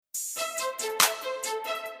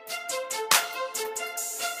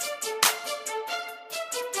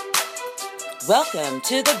Welcome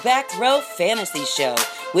to the Back Row Fantasy Show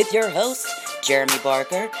with your hosts, Jeremy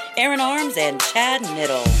Barker, Aaron Arms, and Chad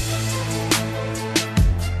Niddle.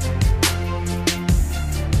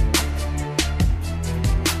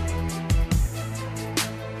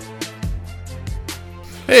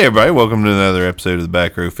 Hey everybody, welcome to another episode of the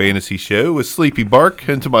Back Row Fantasy Show with Sleepy Bark,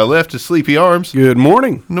 and to my left is Sleepy Arms, Good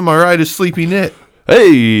morning. and to my right is Sleepy Knit.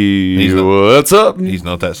 Hey, what's up? He's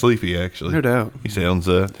not that sleepy, actually. No doubt. He sounds,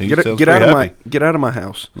 sounds Get pretty out of happy. my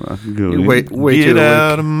house. Good. Wait Get till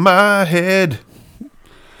out of my head.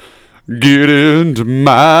 Get into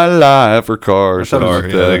my life for cars. I thought it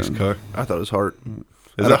was Car, yeah, thanks, car. I thought it was heart.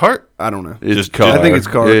 Is it heart? I don't know. It's Just- car. I think it's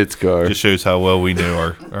car. It's car. Just shows how well we know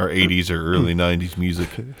our 80s or early 90s music.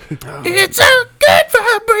 It's a good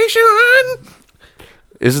vibration.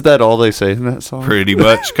 Isn't that all they say in that song? Pretty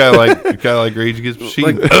much. Kind of like Rage Against the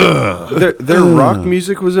Machine. Their rock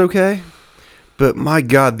music was okay, but my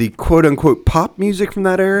God, the quote unquote pop music from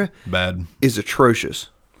that era Bad. is atrocious.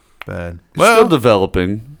 Bad. Still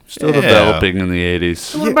developing. Still Yeah. developing in the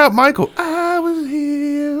 80s. What about Michael? I was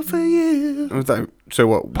here for you. I thought- So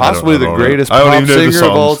what? Possibly I the don't know. greatest I don't pop even know the singer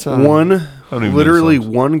of all songs. time. One, don't even know literally the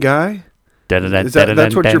songs. one guy.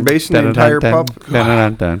 That's what you're basing the entire pop.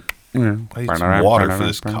 I need some water for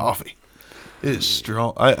this coffee. It is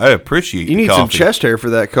strong. I appreciate You the need coffee. some chest hair for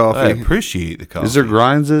that I coffee. appreciate the coffee. Is there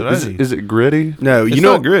grinds? Is Is it gritty? No, It's you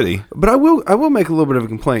know, not gritty. but I will make a little bit of a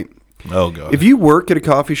complaint. Oh, God. If you work at a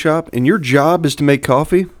coffee shop and your job is to make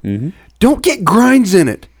coffee, don't get grinds in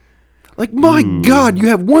it. Like, my God, you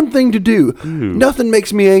have one thing to do. Nothing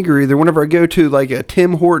makes me angry either whenever I go to, like, a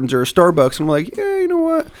Tim Hortons or a Starbucks. I'm like, yeah, you know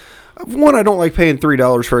what? One, I don't like paying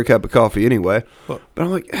 $3 for a cup of coffee anyway. But I'm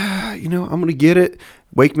like, I'm going to get it.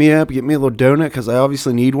 Wake me up, get me a little donut because I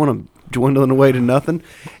obviously need one. I'm dwindling away to nothing.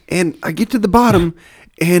 And I get to the bottom,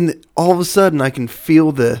 and all of a sudden I can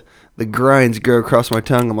feel the grinds go across my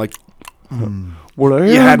tongue. I'm like, Well, Aaron,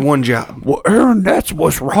 you had one job. Well, Aaron, that's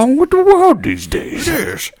what's wrong with the world these days.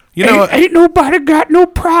 Yes. You know what? Ain't nobody got no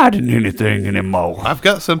pride in anything anymore. I've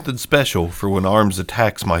got something special for when Arms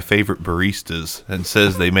attacks my favorite baristas and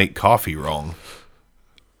says they make coffee wrong.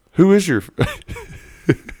 Who is your...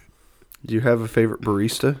 Do you have a favorite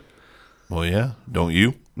barista? Well, yeah. Don't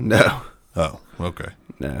you? No. Oh, okay.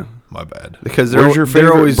 No. My bad. Because Where's your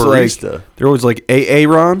favorite barista? They're always like,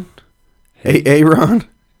 Aaron? Aaron?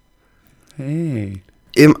 Hey.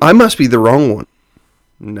 I must be the wrong one.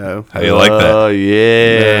 No. How you like that? Oh,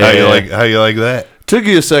 yeah. How you like that? Took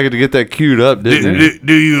you a second to get that queued up, didn't it?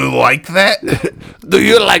 Do you like that? Do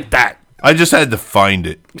you like that? I just had to find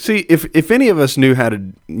it. See, if any of us knew how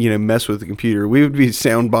to, mess with the computer, we would be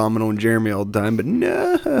sound bombing on Jeremy all the time, but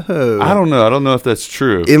no. I don't know. I don't know if that's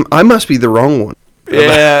true. I must be the wrong one.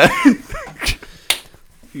 Yeah.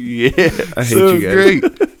 Yeah. I hate So you guys. great.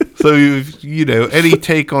 So, any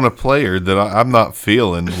take on a player that I'm not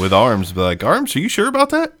feeling with Arms, be like, Arms, are you sure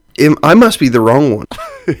about that? I must be the wrong one.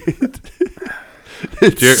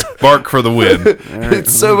 Bark for the win.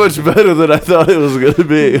 It's so much better than I thought it was going to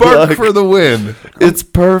be. Bark Like, for the win. it's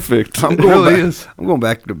perfect. I'm It going really back, is. I'm going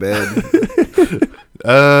back to bed.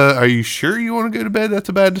 Are you sure you want to go to bed? That's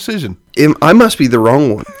a bad decision. I must be the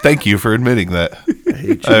wrong one. Thank you for admitting that.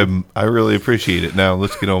 I really appreciate it. Now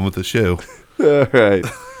let's get on with the show. All right.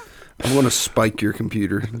 I'm going to spike your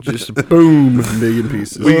computer. Just boom, a million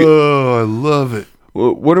pieces. Oh, I love it.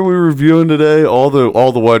 Well, what are we reviewing today? All the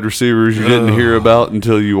wide receivers you didn't hear about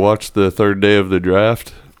until you watched the third day of the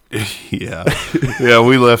draft. Yeah,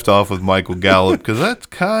 we left off with Michael Gallup because that's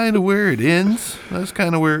kind of where it ends. That's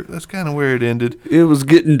kind of where it ended. It was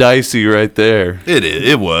getting dicey right there.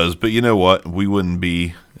 It was, but you know what? We wouldn't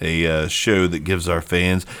be a show that gives our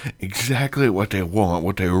fans exactly what they want,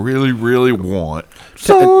 what they really, really want.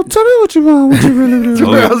 So tell me what you want. What you really, really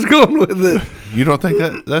Where I was going with it. You don't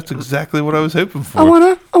think that's exactly what I was hoping for? I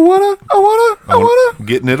wanna.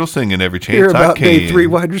 Get Niddle singing every chance Hear I about can. day 3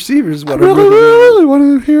 wide receivers. What Really, really want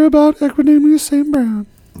to hear about Equinemius St. Brown.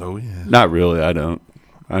 Oh yeah. Not really. I don't.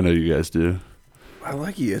 I know you guys do. I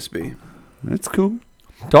like ESB. That's cool.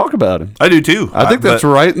 Talk about him. I do too. I think that's but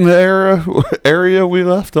right in the area we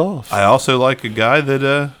left off. I also like a guy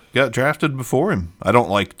that got drafted before him. I don't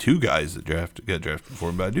like two guys that got drafted before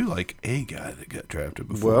him, but I do like a guy that got drafted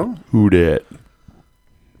before. Well, Who dat?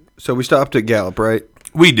 so we stopped at Gallup, right?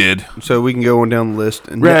 We did. So we can go on down the list.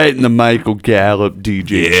 And Right in the Michael Gallup,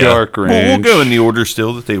 DJ Chark range. Well, we'll go in the order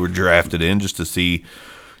still that they were drafted in just to see,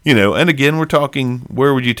 and again, we're talking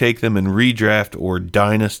where would you take them in redraft or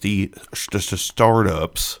dynasty, just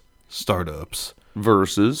startups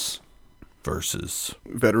versus versus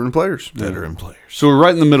Veteran players. veteran players. So we're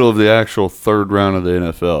right in the middle of the actual third round of the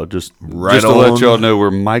NFL. Just to on. let y'all know where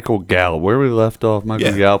Michael Gallup, where we left off,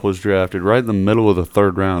 Michael Gallup was drafted right in the middle of the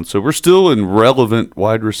third round. So we're still in relevant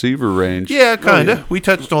wide receiver range. Yeah, kind of. We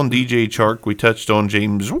touched on DJ Chark. We touched on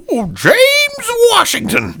James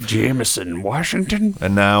Washington. Jamison Washington.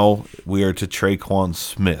 And now we are to Traquan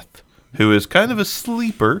Smith, who is kind of a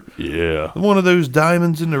sleeper. Yeah. One of those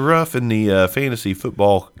diamonds in the rough in the fantasy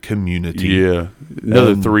football community. Yeah.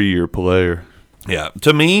 Another 3-year player. Yeah.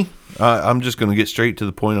 To me, I'm just going to get straight to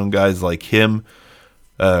the point on guys like him.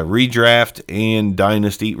 Redraft and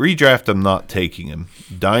Dynasty. Redraft, I'm not taking him.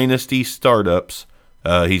 Dynasty startups,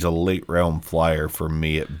 he's a late round flyer for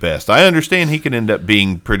me at best. I understand he can end up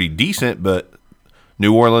being pretty decent, but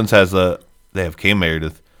New Orleans they have Cam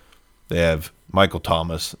Meredith. They have Michael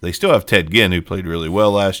Thomas. They still have Ted Ginn, who played really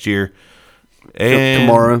well last year. And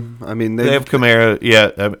Kamara. I mean, they have Kamara. Yeah.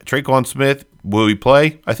 Traquan Smith, will he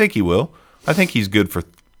play? I think he will. I think he's good for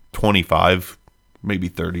 25, maybe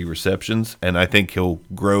 30 receptions, and I think he'll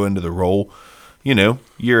grow into the role,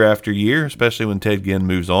 year after year, especially when Ted Ginn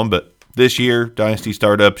moves on. But this year, Dynasty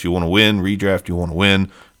startups, you want to win. Redraft, you want to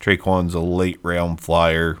win. Traquan's a late round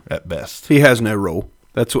flyer at best. He has no role.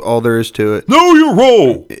 That's all there is to it. Know your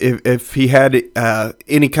role. If he had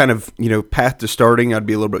any kind of path to starting, I'd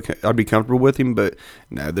be comfortable with him. But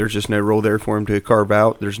no, there's just no role there for him to carve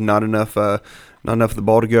out. There's not enough of the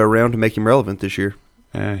ball to go around to make him relevant this year.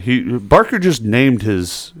 Barker just named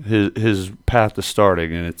his path to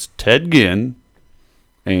starting, and it's Ted Ginn,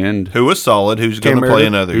 and who was solid, who's going to play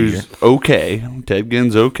another year. Who's okay. Ted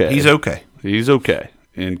Ginn's okay. He's okay. He's okay.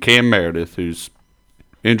 And Cam Meredith, who's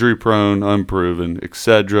injury prone, unproven,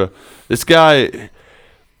 etc. This guy,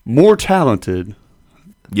 more talented.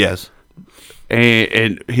 Yes.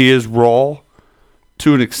 And he is raw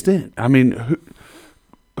to an extent. I mean,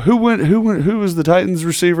 who was the Titans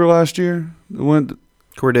receiver last year?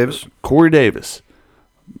 Corey Davis. Corey Davis.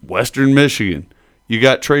 Western Michigan. You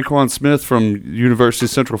got Traquan Smith from University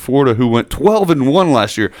of Central Florida, who went 12-1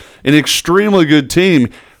 last year. An extremely good team.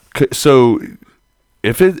 So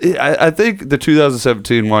I think the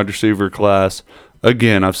 2017 wide receiver class,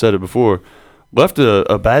 again, I've said it before, left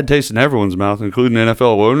a bad taste in everyone's mouth, including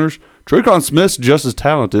NFL owners. Traquan Smith's just as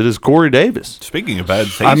talented as Corey Davis. Speaking of bad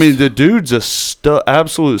taste, I mean, the dude's a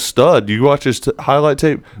absolute stud. You watch his highlight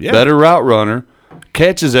tape, Yeah. Better route runner,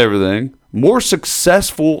 catches everything, more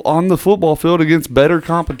successful on the football field against better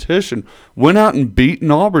competition, went out and beat an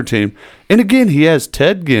Auburn team. And again, he has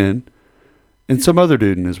Ted Ginn and some other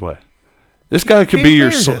dude in his way. This guy could be your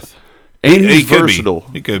Meredith. and he's He could be. versatile.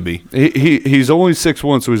 He could be. He's only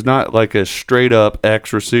 6'1", so he's not like a straight up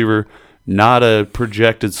X receiver, not a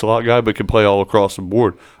projected slot guy, but can play all across the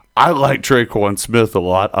board. I like Traquan Smith a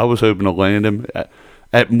lot. I was hoping to land him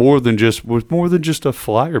at more than just a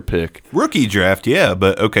flyer pick. Rookie draft, yeah,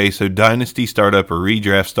 but okay. So dynasty startup or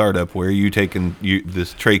redraft startup, where are you taking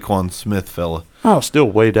this Traquan Smith fella? Oh,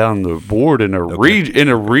 still way down the board in a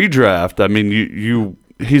redraft. I mean,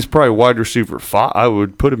 he's probably wide receiver 5. I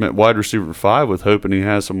would put him at wide receiver 5 with hoping he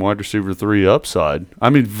has some wide receiver 3 upside. I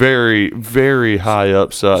mean, very, very high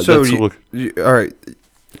upside. So, all right,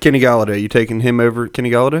 Kenny Galladay, you taking him over Kenny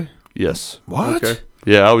Galladay? Yes. What? Okay.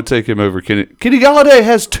 Yeah, I would take him over Kenny. Kenny Galladay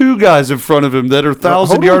has 2 guys in front of him that are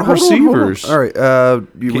 1,000-yard receivers. All right.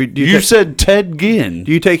 You said Ted Ginn.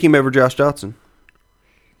 Do you take him over Josh Johnson?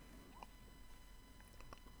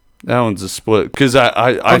 That one's a split because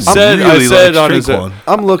I really said like on his Traquan.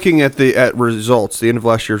 I'm looking at results, the end of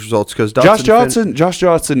last year's results, because Josh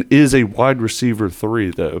Johnson is a wide receiver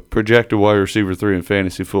 3 though, projected wide receiver 3 in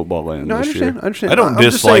fantasy football land No, I this year. understand. I don't I'm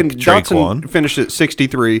just dislike saying Johnson Traquan. finished at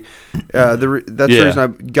 63. That's the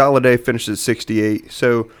reason Galladay finished at 68.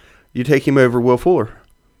 So you take him over Will Fuller.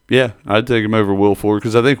 Yeah, I'd take him over Will Fuller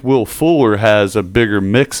because I think Will Fuller has a bigger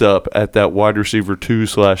mix-up at that wide receiver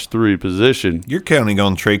 2/3 position. You're counting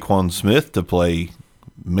on Traquan Smith to play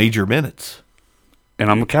major minutes.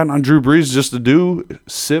 And I'm counting on Drew Brees just to do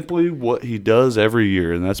simply what he does every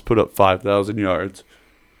year, and that's put up 5,000 yards.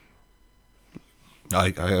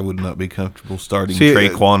 I would not be comfortable starting See,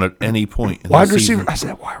 Traquan at any point in Wide the receiver. season. I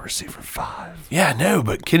said wide receiver 5. Yeah, no,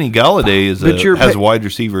 but Kenny Galladay has wide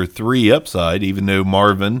receiver 3 upside, even though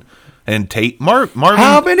Marvin and Tate. Marvin.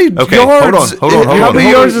 How many Okay, yards? Hold on. How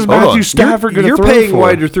many yards is hold on. Matthew Stafford going to You're throw paying for?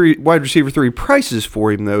 wide receiver 3 prices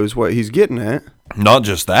for him, though, is what he's getting at. Not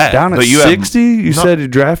just that. Down at but you 60? You not- said he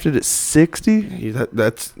drafted at 60?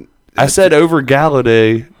 That's I said over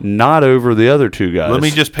Galladay, not over the other 2 guys. Let me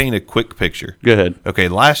just paint a quick picture. Go ahead. Okay,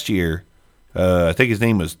 last year, I think his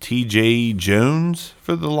name was T.J. Jones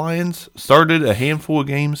for the Lions. Started a handful of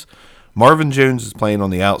games, Marvin Jones is playing on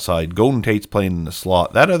the outside. Golden Tate's playing in the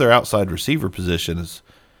slot. That other outside receiver position is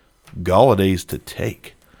Galladay's to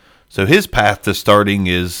take. So his path to starting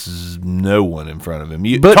is no one in front of him.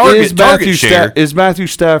 But target share. is Matthew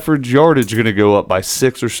Stafford's yardage going to go up by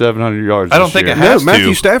 600 or 700 yards? I don't this think year? it has No, Matthew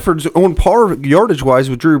to. Stafford's on par yardage wise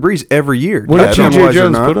with Drew Brees every year. What did Touchdown T.J. wise or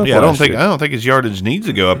Jones not. put up? Yeah, I last don't year. think his yardage needs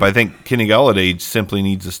to go up. I think Kenny Galladay simply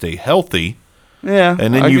needs to stay healthy. Yeah,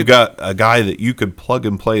 And then I you've could- got a guy that you could plug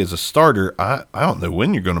and play as a starter. I don't know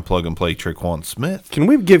when you're going to plug and play Traquan Smith. Can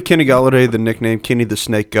we give Kenny Galladay the nickname Kenny the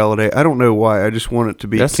Snake Galladay? I don't know why. I just want it to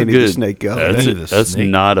be That's Kenny good. the Snake Galladay. Kenny the That's Snake.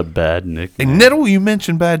 not a bad nickname. And Nettle, you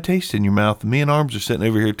mentioned bad taste in your mouth. Me and Arms are sitting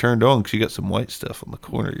over here turned on because you got some white stuff on the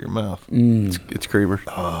corner of your mouth. It's creamer.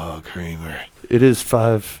 Oh, creamer. It is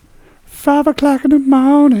 5 o'clock in the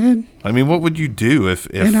morning, I mean, what would you do if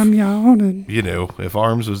and I'm yawning. you know, if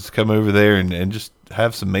Arms was to come over there and just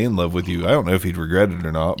have some man love with you? I don't know if he'd regret it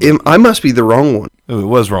or not. But I must be the wrong one. it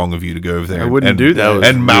was wrong of you to go over there. I wouldn't and, do that.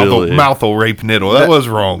 And That was really- mouth'll rape Nettle. That was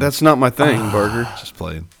wrong. That's not my thing, Barker. just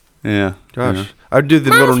playing. Yeah. Gosh. Yeah. I'd do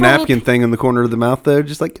the little napkin thing in the corner of the mouth, though.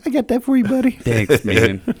 Just like, I got that for you, buddy. Thanks,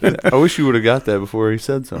 man. I wish you would have got that before he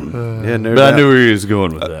said something. Yeah, no But I doubt. knew where he was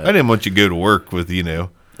going with I that. didn't want you to go to work with, you know.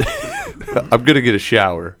 I'm going to get a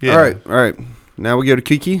shower. Yeah. All right. Now we go to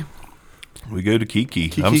Kiki. We go to Kiki.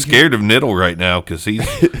 Kiki. I'm scared of Nettle right now because he's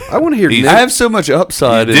I want to hear He's- Nick. I have so much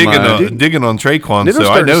upside in digging my... on Traquan, Nettle's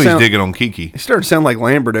so I starting to know he's sound- digging on Kiki. He started to sound like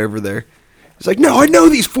Lambert over there. He's like, no, I know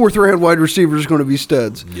these fourth-round wide receivers are going to be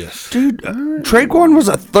studs. Yes. Dude, Traquan was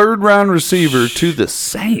a third-round receiver to the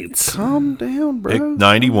Saints. Calm down, bro. Pick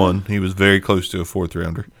 91. He was very close to a fourth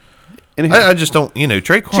rounder. Anyhow, I just don't, you know,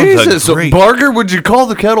 Traquan's Jesus, a great. Barker, would you call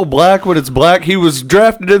the kettle black when it's black? He was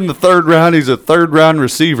drafted in the third round. He's a third-round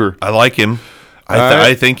receiver. I like him. All right.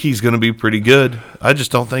 I think he's going to be pretty good. I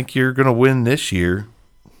just don't think you're going to win this year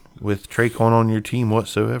with Traquan on your team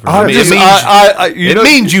whatsoever. It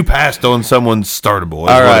means you passed on someone startable. Is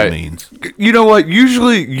All what right. it means. You know what?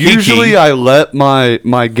 Usually I let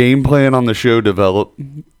my game plan on the show develop.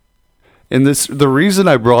 And the reason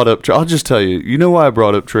I brought up, I'll just tell you. You know why I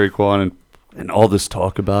brought up Traquan and all this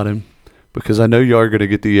talk about him? Because I know y'all are going to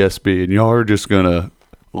get the ESB and y'all are just going to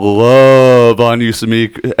love on you some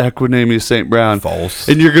Equinemius St. Brown. False.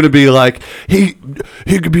 And you're going to be like, he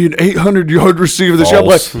could be an 800-yard receiver this year. I'm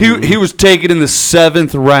like, False. he was taken in the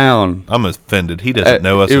 7th round. I'm offended. He doesn't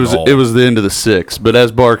know us It was at all. it was the end of the 6th, but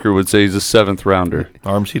as Barker would say, he's a 7th rounder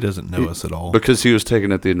Arms, he doesn't know us at all. because he was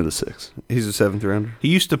taken at the end of the 6th. he's a seventh-rounder. He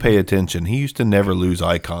used to pay attention. He used to never lose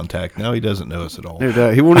eye contact. Now he doesn't know us at all. No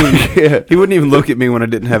doubt. He wouldn't even, he wouldn't even look at me when I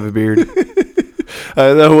didn't have a beard.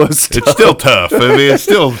 That was It's still tough. I mean, it's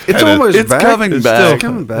still. It's kinda- almost it's back. coming It's back. Still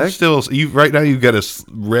coming back. It's still, you right now. You've got a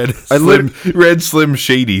red, I red Slim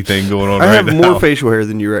Shady thing going on. I right have now. more facial hair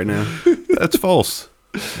than you right now. That's false.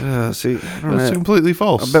 See, I don't That's know. completely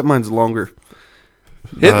false. I bet mine's longer.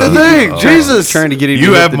 hit the thing. Jesus. Trying to get him. You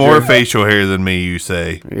to hit have the more gym. facial hair than me. You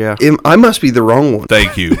say. Yeah. I must be the wrong one.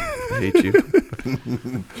 Thank you. I hate you.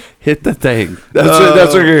 Hit the thing. That's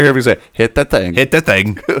what you're going to hear me say. Hit the thing. Hit that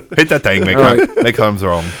thing. Hit that thing. Make, All right. make arms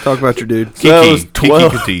wrong. Talk about your dude. So that was Kiki.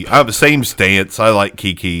 12. Kiki. I have the same stance. I like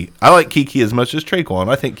Kiki. I like Kiki as much as Traquan.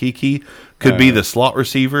 I think Kiki could be the slot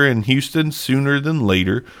receiver in Houston sooner than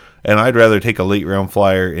later. And I'd rather take a late round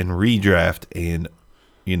flyer and redraft and,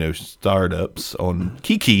 you know, startups on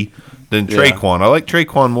Kiki than Traquan. I like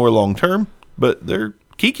Traquan more long term, but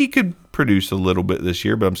Kiki could produce a little bit this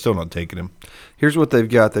year, but I'm still not taking him. Here's what they've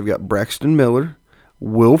got. They've got Braxton Miller,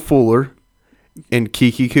 Will Fuller, and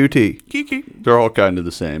Kiki Kuti. Kiki. They're all kind of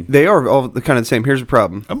the same. They are all kind of the same. Here's the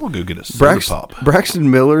problem. I'm going to go get a soda pop.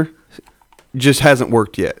 Braxton Miller just hasn't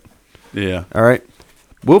worked yet. Yeah. All right.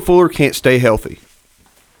 Will Fuller can't stay healthy.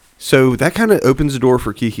 So that kind of opens the door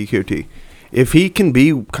for Kiki Kuti. If he can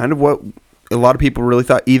be kind of what a lot of people really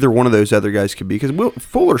thought either one of those other guys could be, because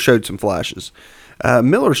Fuller showed some flashes.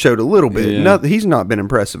 Miller showed a little bit. Yeah. He's not been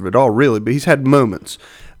impressive at all, really, but he's had moments.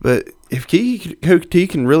 But if Kiki Kuti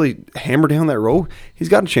can really hammer down that role, he's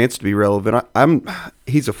got a chance to be relevant.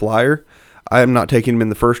 He's a flyer. I am not taking him in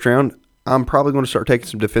the first round. I'm probably going to start taking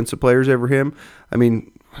some defensive players over him. I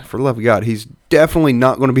mean, for the love of God, he's definitely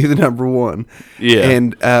not going to be the number one. Yeah.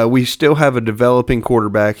 And we still have a developing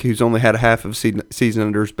quarterback who's only had a half of season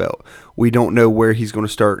under his belt. We don't know where he's going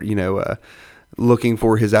to start, looking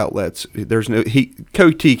for his outlets.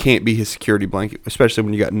 Coach T can't be his security blanket, especially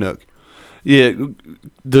when you got Nook. Yeah.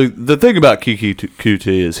 The thing about Kiki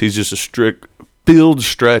Kuti is he's just a strict field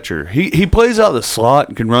stretcher. He plays out the slot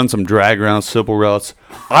and can run some drag routes, simple routes.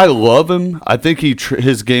 I love him. I think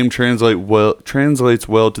his game translates well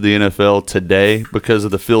to the NFL today because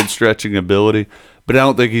of the field stretching ability. but I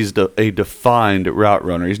don't think he's a defined route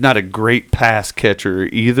runner. He's not a great pass catcher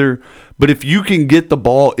either. But if you can get the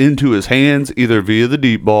ball into his hands, either via the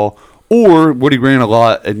deep ball or what he ran a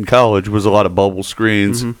lot in college was a lot of bubble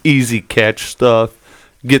screens, easy catch stuff,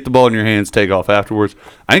 get the ball in your hands, take off afterwards,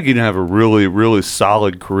 I think he'd have a really, really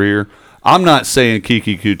solid career. I'm not saying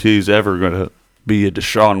Keke Coutee is ever going to be a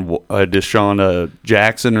Deshaun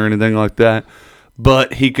Jackson or anything like that,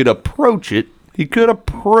 but he could approach it. He could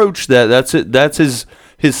approach that. That's it. That's his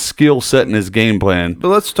skill set and his game plan. But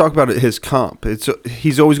let's talk about his comp.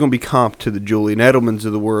 He's always going to be comp to the Julian Edelmans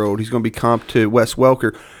of the world. He's going to be comp to Wes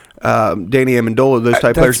Welker, Danny Amendola, those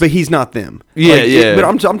type players. But he's not them. Yeah. But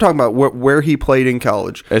I'm talking about where he played in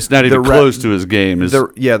college. It's not even close to his game.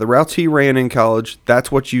 The routes he ran in college,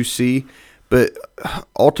 that's what you see. But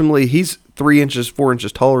ultimately, he's 3 inches, 4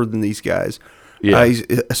 inches taller than these guys. Yeah. He's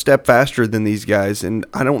a step faster than these guys. And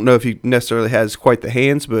I don't know if he necessarily has quite the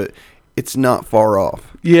hands, but it's not far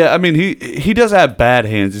off. Yeah, I mean, he does have bad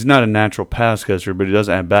hands. He's not a natural pass catcher, but he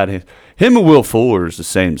doesn't have bad hands. Him and Will Fuller is the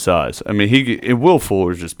same size. I mean, Will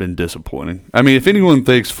Fuller's just been disappointing. I mean, if anyone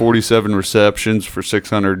thinks 47 receptions for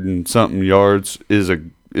 600 and something yards is a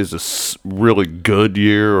really good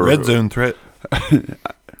year, or red zone threat.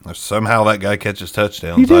 Somehow that guy catches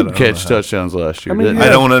touchdowns. He did catch touchdowns last year. I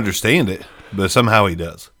don't understand it, but somehow he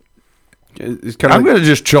does. I'm going to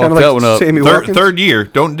just chalk that one up. Third year.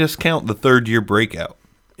 Don't discount the third year breakout.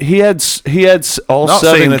 He had all not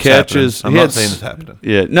 7 catches. I'm not saying it's happening.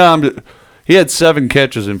 Yeah, no, he had 7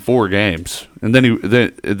 catches in 4 games, and then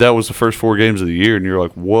that was the first 4 games of the year, and you're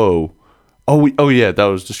like, whoa. Oh yeah, that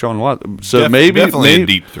was Deshaun Watson. So definitely a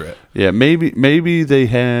deep threat. Yeah, maybe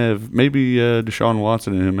Deshaun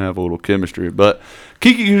Watson and him have a little chemistry. But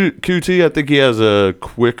Keke Coutee, I think he has a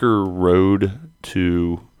quicker road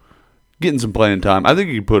to getting some playing time. I think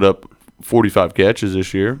he could put up 45 catches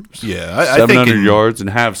this year. Yeah, I 700 yards and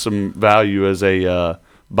have some value as a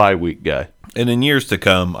bye week guy. And in years to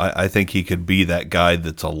come, I think he could be that guy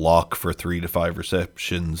that's a lock for 3 to 5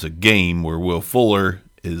 receptions a game, where Will Fuller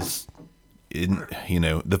is.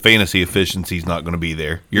 The fantasy efficiency is not going to be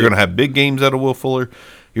there. You're going to have big games out of Will Fuller.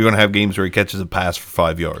 You're going to have games where he catches a pass for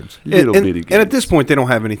 5 yards. And at this point, they don't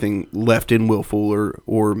have anything left in Will Fuller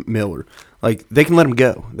or Miller. Like, they can let him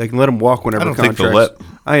go. They can let him walk whenever contracts.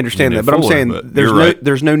 I understand that, but I'm saying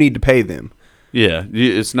there's no need to pay them. Yeah,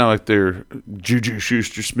 it's not like they're Juju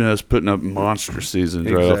Schuster-Smith putting up monster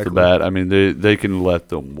seasons right off the bat. I mean, they can let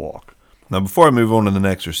them walk. Now, before I move on to the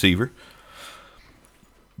next receiver,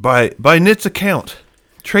 by Nitt's account,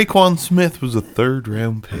 Traquan Smith was a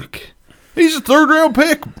 3rd-round pick. He's a 3rd-round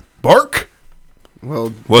pick, Bark. Well,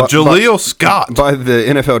 Jaleel Scott. By the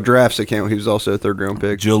NFL Drafts account, he was also a 3rd-round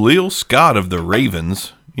pick. Jaleel Scott of the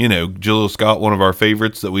Ravens, Jaleel Scott, one of our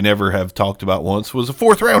favorites that we never have talked about once, was a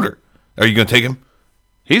 4th-rounder. Are you going to take him?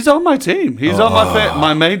 He's on my team. He's on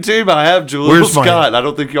my main team. I have Jaleel Scott. I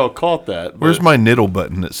don't think y'all caught that. Where's my niddle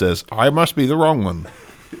button that says, I must be the wrong one?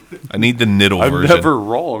 I need the niddle version. I'm never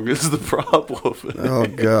wrong is the problem. Oh,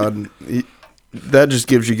 God. That just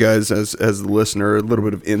gives you guys, as the listener, a little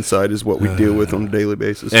bit of insight as what we deal with on a daily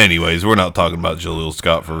basis. Anyways, we're not talking about Jaleel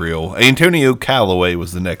Scott for real. Antonio Callaway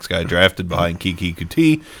was the next guy drafted behind Keke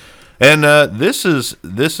Coutee. And this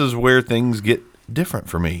is where things get different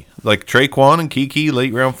for me. Like Traquan and Keke,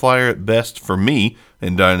 late round flyer at best for me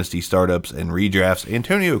in dynasty startups and redrafts.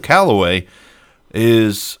 Antonio Callaway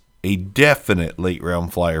is a definite late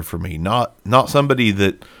round flyer for me. Not somebody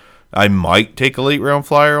that I might take a late round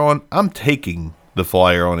flyer on. I'm taking the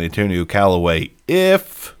flyer on Antonio Callaway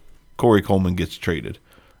if Corey Coleman gets traded.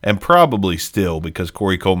 And probably still, because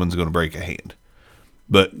Corey Coleman's going to break a hand.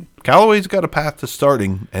 But Callaway's got a path to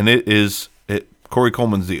starting, and Corey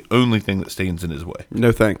Coleman's the only thing that stands in his way.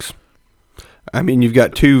 No thanks. I mean, you've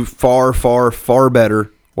got 2 far, far, far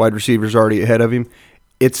better wide receivers already ahead of him.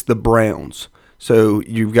 It's the Browns. So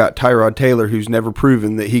you've got Tyrod Taylor, who's never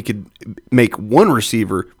proven that he could make 1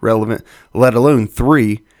 receiver relevant, let alone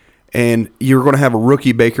 3. And you're going to have a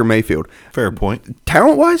rookie Baker Mayfield. Fair point.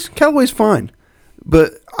 Talent-wise, Callaway's fine.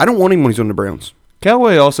 But I don't want him when he's on the Browns.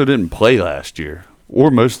 Callaway also didn't play last year or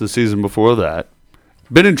most of the season before that.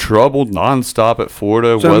 Been in trouble nonstop at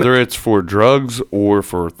Florida, whether it's for drugs or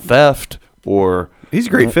for theft or... He's a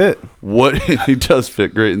great fit. He does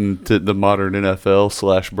fit great into the modern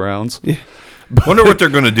NFL / Browns. Yeah. Wonder what they're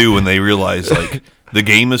going to do when they realize, like, the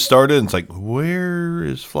game has started, and it's like, where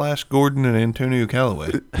is Flash Gordon and Antonio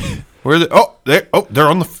Callaway? Where are they? They're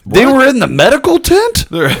on the... What? They were in the medical tent?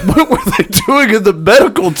 What were they doing in the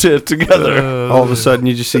medical tent together? All of a sudden,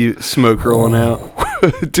 you just see smoke rolling out.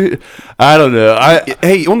 Dude, I don't know.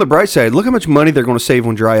 Hey, on the bright side, look how much money they're going to save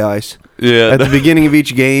on dry ice. Yeah. At the beginning of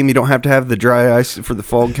each game, you don't have to have the dry ice for the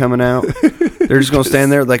fog coming out. They're just going to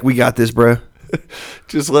stand there like, we got this, bro.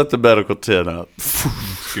 Just let the medical tent up.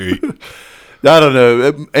 Great. I don't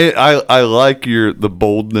know. I like the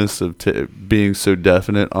boldness of being so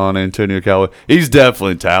definite on Antonio Callaway. He's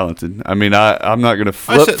definitely talented. I mean, I'm not going to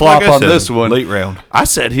flip flop on this one. Late round. I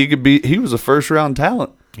said he was a first round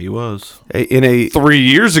talent. He was In a 3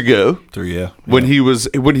 years ago. When he was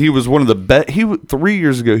one of the best. 3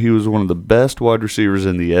 years ago he was one of the best wide receivers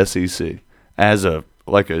in the SEC as a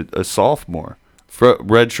sophomore,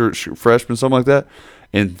 redshirt freshman, something like that,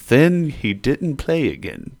 and then he didn't play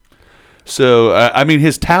again. So I mean,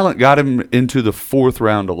 his talent got him into the 4th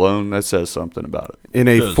round alone. That says something about it. in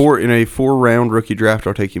a 4-round rookie draft,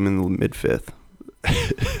 I'll take him in the mid-5th.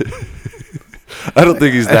 I don't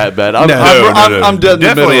think he's that bad. I'm dead in the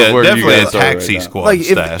Definitely middle of where definitely you a guys are taxi right now. squad Like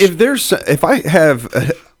stash. if I have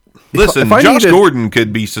Listen, if I Josh need a- Gordon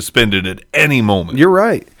could be suspended at any moment. You're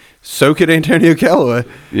right. So could Antonio Callaway.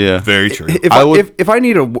 Yeah, Very true. If I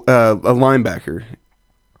need a linebacker,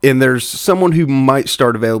 and there's someone who might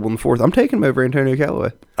start available in the 4th, I'm taking him over Antonio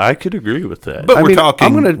Callaway. I could agree with that. But I we're mean, talking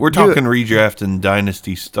I'm gonna do redraft and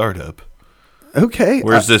dynasty startup. Okay.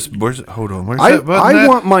 Hold on. Where's I that button at?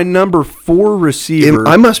 want my number 4 receiver.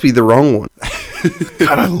 I must be the wrong one.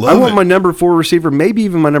 God, I I love want it. my number 4 receiver, maybe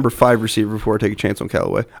even my number 5 receiver before I take a chance on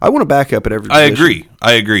Callaway. I want to back up at every I position.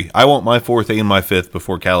 agree. I want my 4th and my 5th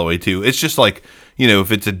before Callaway too. It's just like,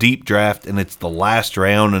 if it's a deep draft and it's the last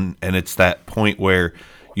round and it's that point where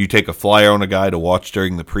you take a flyer on a guy to watch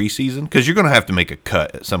during the preseason, because you're going to have to make a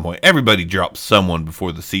cut at some point. Everybody drops someone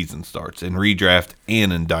before the season starts in redraft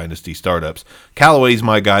and in dynasty startups. Callaway's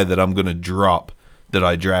my guy that I'm going to drop that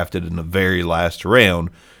I drafted in the very last round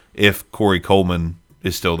if Corey Coleman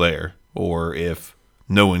is still there, or if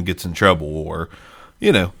no one gets in trouble, or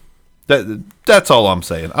that's all I'm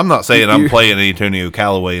saying. I'm not saying I'm playing Antonio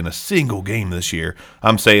Callaway in a single game this year.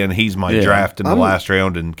 I'm saying he's my draft in the last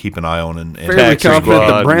round and keep an eye on. And Fairly Taxi confident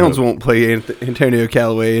squad, the Browns won't play Antonio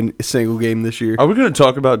Callaway in a single game this year. Are we going to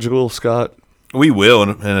talk about Jaleel Scott? we will in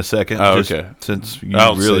a second. Oh, just okay. Since you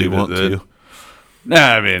I'll really save it want then. to.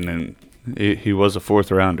 Nah, I mean, he was a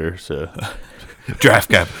 4th rounder, so Draft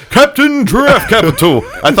cap. Captain Draft Capital.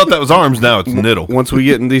 I thought that was arms. Now it's Niddle. Once we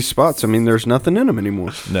get in these spots, I mean, there's nothing in them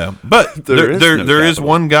anymore. No, but There is no there is capital.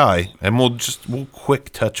 one guy, and we'll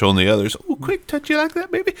quick touch on the others. Oh, quick touch you like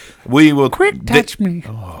that, baby? We will quick touch me.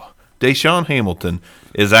 Deshaun Hamilton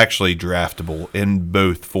is actually draftable in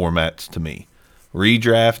both formats to me,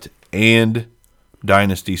 redraft and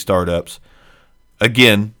dynasty startups.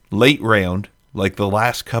 Again, late round, like the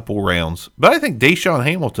last couple rounds, but I think Deshaun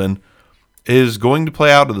Hamilton is going to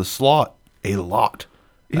play out of the slot a lot.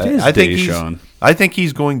 I think Deshaun. I think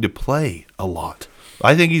he's going to play a lot.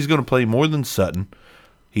 I think he's going to play more than Sutton.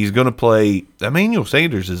 He's going to play. Emmanuel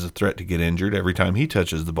Sanders is a threat to get injured every time he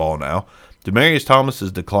touches the ball now. Demaryius Thomas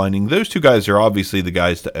is declining. Those two guys are obviously the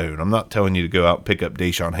guys to own. I'm not telling you to go out and pick up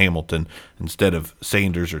Deshaun Hamilton instead of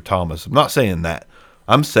Sanders or Thomas. I'm not saying that.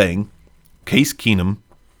 I'm saying Case Keenum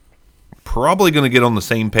probably going to get on the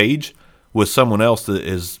same page with someone else that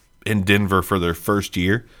is in Denver for their first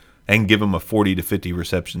year and give him a 40 to 50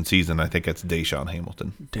 reception season. I think that's Deshaun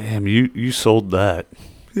Hamilton. Damn, you sold that.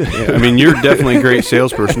 Yeah, I mean, you're definitely a great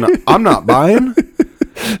salesperson. I'm not buying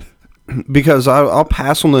because I'll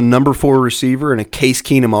pass on the number 4 receiver in a Case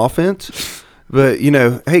Keenum offense. But,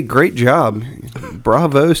 hey, great job.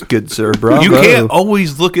 Bravo, good sir. Bravo. You can't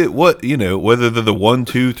always look at whether they're the 1,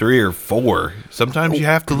 2, 3, or 4. Sometimes you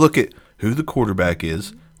have to look at who the quarterback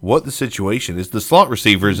is, what the situation is. The slot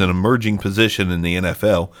receiver is an emerging position in the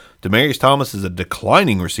NFL. Demaryius Thomas is a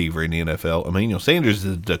declining receiver in the NFL. Emmanuel Sanders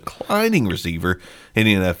is a declining receiver in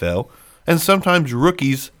the NFL. And sometimes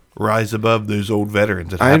rookies rise above those old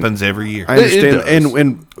veterans. It happens every year. I understand.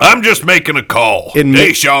 And I'm just making a call. In-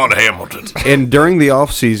 Deshaun Hamilton. and during the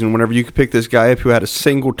offseason, whenever you could pick this guy up who had a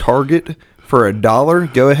single target for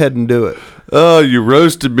 $1, go ahead and do it. Oh, you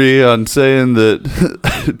roasted me on saying that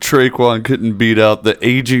Traquan couldn't beat out the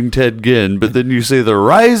aging Ted Ginn, but then you say the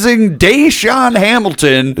rising Deshaun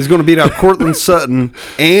Hamilton Is going to beat out Cortland Sutton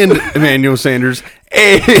and Emmanuel Sanders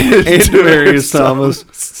and Demaryius Thomas.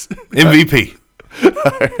 MVP.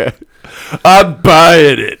 I'm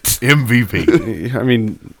buying it. MVP. I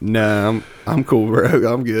mean, no, I'm cool,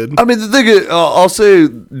 bro. I'm good. I mean, the thing is, I'll say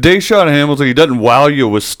Deshaun Hamilton, he doesn't wow you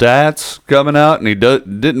with stats coming out, and he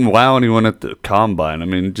didn't wow anyone at the combine. I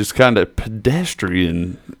mean, just kind of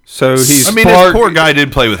pedestrian. So he's I mean, this poor guy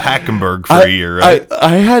did play with Hackenberg for a year, right?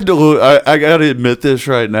 I had to look. I got to admit this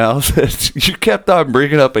right now that you kept on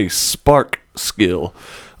bringing up a spark skill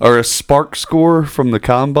or a spark score from the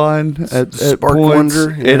combine at Spark points.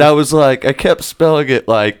 Wonder, yeah. And I was like, I kept spelling it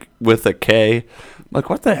like with a K. I'm like,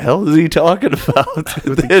 what the hell is he talking about?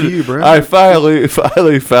 With the Then Q, bro. I finally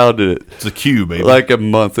found it It's a Q, baby. like a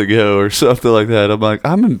month ago or something like that. I'm like,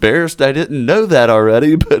 I'm embarrassed I didn't know that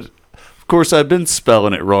already, but of course I've been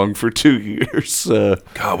spelling it wrong for 2 years.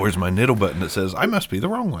 God, where's my niddle button that says I must be the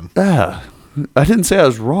wrong one? I didn't say I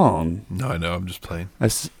was wrong. No, I know. I'm just playing.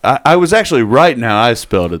 I was actually right now. I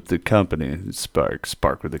spelled it the company.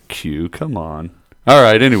 Spark with a Q. Come on. All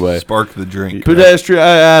right, anyway. Spark the drink. Pedestrian,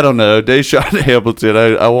 I don't know. Deshaun Hamilton,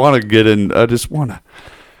 I want to get in. I just want to.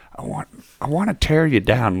 I want to tear you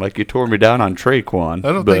down like you tore me down on Traquan.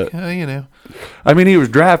 I don't think, you know. I mean, he was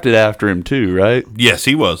drafted after him too, right? Yes,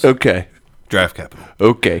 he was. Okay. Draft capital.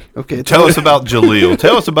 Okay. Okay, Tell us about Jaleel.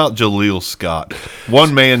 Tell us about Jaleel Scott.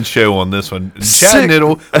 One man show on this one. Chad Sick.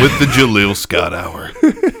 Niddle with the Jaleel Scott Hour.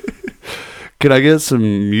 Can I get some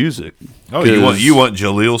music? Oh, you want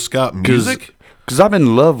Jaleel Scott music? Because I'm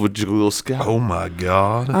in love with Jaleel Scott. Oh my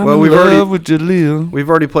God. I'm Well, in we've already- love with Jaleel. We've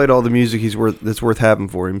already played all the music that's worth having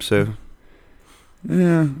for him. So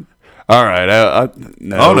Yeah. All right.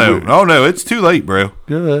 No. Oh no, it's too late, bro.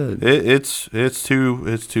 Go ahead. It's too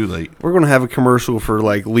late. we're gonna have a commercial for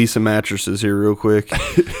like Lisa mattresses here real quick.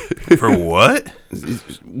 For what?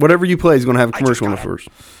 Whatever you play is gonna have a commercial on it first.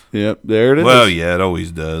 Yep. There it is. Well, yeah, it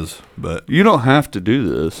always does. But You don't have to do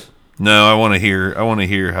this. no, I want to hear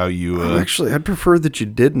how you. Actually, I'd prefer that you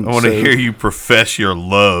didn't. I want to so- hear you profess your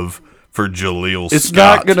love for Jaleel It's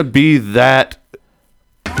Scott. not going to be that.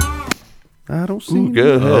 I don't see. Ooh,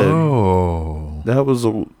 go ahead. Oh, That was a.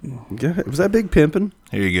 Was that big pimping?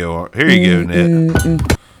 here you go. Here you go, Ned.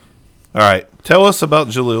 All right, tell us about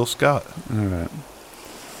Jaleel Scott.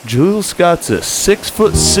 Jaleel Scott's a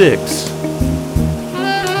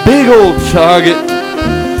 6'6", big old target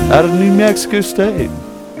out of New Mexico State.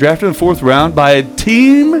 Drafted in the 4th round by a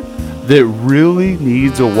team that really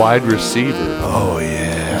needs a wide receiver. Oh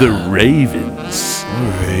yeah, The Ravens.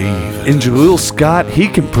 And Jaleel Scott, he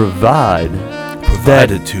can provide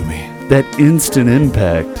provided to me. that instant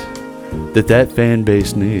impact that fan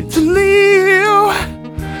base needs. Jaleel,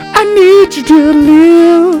 I need you,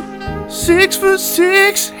 Jaleel.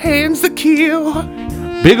 6'6", hands the kill.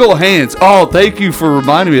 Big ol' hands. Oh, thank you for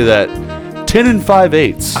reminding me of that. 10 and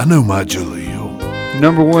 5/8. I know my Jaleel.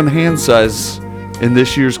 Number 1 hand size in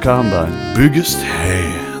this year's combine. Biggest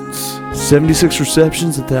hands. 76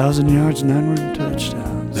 receptions, 1,000 yards, 9 running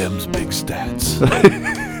touchdowns. Them's big stats.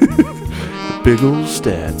 Big ol'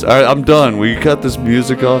 stats. All right, I'm done. Will you cut this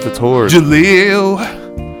music off? It's horrid. Jaleel,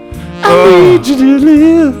 I need you,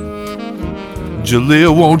 Jaleel.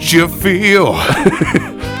 Jaleel, won't you feel?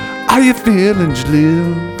 How you feeling,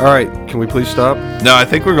 Jaleel? All right, can we please stop? No, I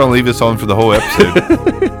think we're gonna leave this on for the whole episode.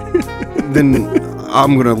 Then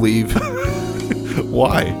I'm gonna leave.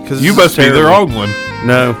 Why? 'Cause You this must is be the terrible. wrong one.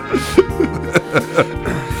 No.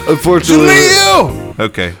 Unfortunately. Jaleel.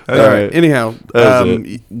 Okay. All right. Anyhow, That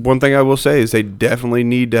was one thing I will say is they definitely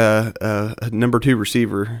need a number 2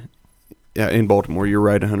 receiver. Yeah, in Baltimore. You're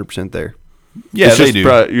right, 100% there. Yeah, It's they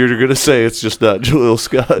just do. You're going to say it's just not Jaleel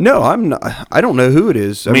Scott. No, I'm not. I don't know who it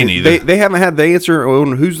is. I Me mean, neither. They haven't had the answer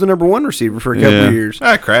on who's the number 1 receiver for a couple Yeah. of years.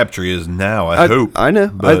 Crabtree is now. I hope. I know.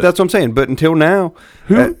 But- That's what I'm saying. But until now,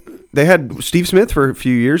 they had Steve Smith for a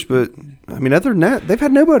few years. But I mean, other than that, they've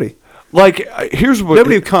had nobody. Like, here's what.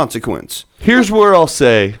 Nobody of consequence. Here's where I'll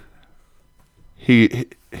say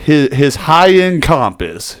his high end comp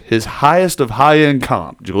is his highest of high end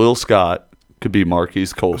comp. Jaleel Scott could be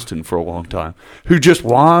Marquise Colston for a long time, who just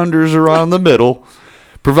wanders around the middle,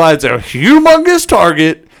 provides a humongous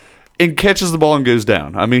target, and catches the ball and goes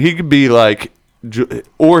down. I mean, he could be like,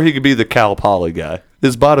 or he could be the Cal Poly guy.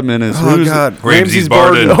 His bottom end is Oh God, Ramses Ramses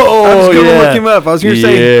Barden. Barden. I was Oh, going to yeah. look him up. I was going to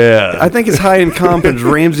say, Yeah. I think his high end comp is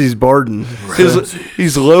Ramses Barden.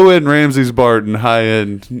 He's low end Ramses Barden, high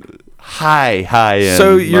end, high end.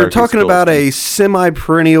 So you're Marcus talking about Colston. a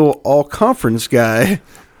semi-perennial all-conference guy,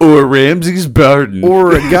 or Ramses Barden,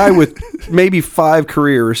 or a guy with maybe 5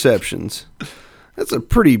 career receptions. That's a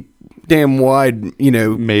pretty damn wide,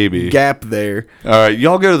 Maybe. gap there. All right,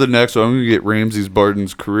 y'all go to the next one. I'm going to get Ramses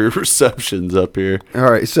Barden's career receptions up here All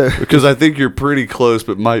right, so because I think you're pretty close,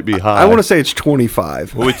 but might be high. I want to say it's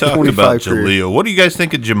 25. Well, we talked 25 about career. Jaleel. What do you guys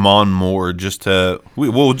think of Jamon Moore?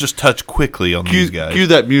 We'll just touch quickly on these guys. cue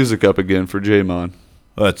that music up again for Jamon.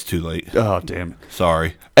 Oh, that's too late. Oh, damn it.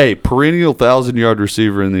 Sorry. Hey, perennial 1,000-yard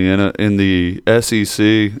receiver in the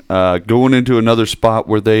SEC, going into another spot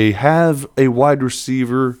where they have a wide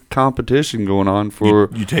receiver competition going on for.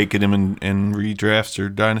 You taking him in redrafts or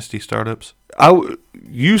dynasty startups?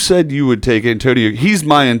 You said you would take Antonio. He's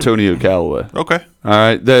my Antonio Callaway. Okay. All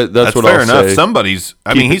right, that's what fair I'll enough. say. Somebody's.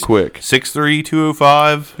 I Keep mean, it he's quick. 6'3",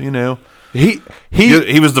 205. You know, He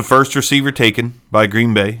he was the first receiver taken by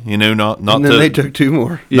Green Bay. You know, not And then to they took 2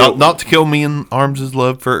 more. not to kill me in Arms'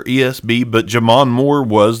 love for ESB, but Jamon Moore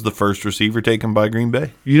was the first receiver taken by Green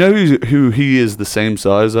Bay. You know who he is the same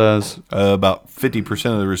size as? About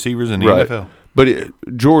 50% of the receivers in the Right. NFL. But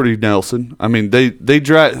Jordy Nelson. I mean, they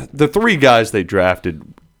draft the 3 guys they drafted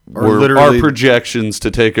Are were our literally- projections to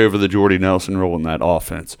take over the Jordy Nelson role in that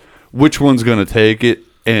offense. Which one's going to take it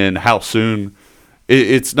and how soon?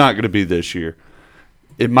 It's not going to be this year.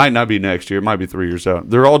 It might not be next year. It might be 3 years out.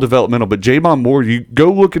 They're all developmental. But Jamon Moore, you go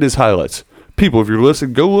look at his highlights. People, if you're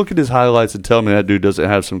listening, go look at his highlights and tell me that dude doesn't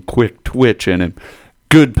have some quick twitch in him.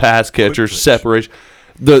 Good pass catcher, separation.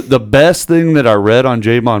 The best thing that I read on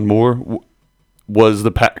Jamon Moore was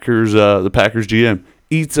the Packers GM.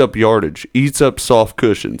 Eats up yardage, eats up soft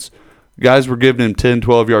cushions. Guys were giving him 10,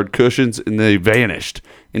 12-yard cushions, and they vanished.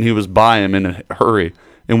 And he was by him in a hurry.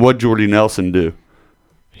 And what Jordy Nelson do?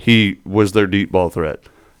 He was their deep ball threat.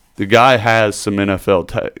 The guy has some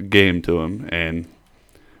NFL game to him, and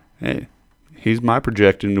hey, he's my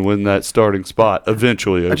projection to win that starting spot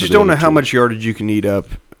eventually. I just don't know how much yardage you can eat up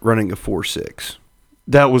running a 4.6.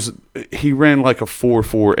 He ran like a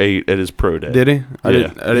 4.48 at his pro day. Did he? I Yeah.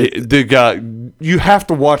 didn't. The guy, you have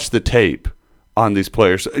to watch the tape on these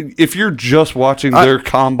players. If you're just watching their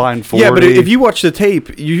combine 40. Yeah, but if you watch the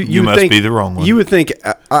tape, you would must think, be the wrong one. You would think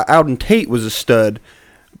Alden Tate was a stud,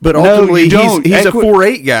 but No, ultimately you don't. he's a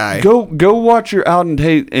 4.8 guy. Go watch your Alden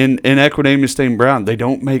Tate and Equanimeous St. Brown. They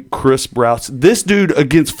don't make crisp routes. This dude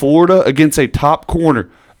against Florida, against a top corner,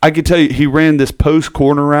 I can tell you he ran this post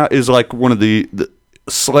corner route is like one of the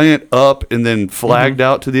slant up and then flagged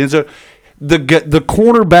out to the end zone. The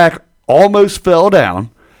cornerback almost fell down,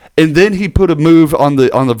 and then he put a move on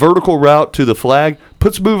the vertical route to the flag,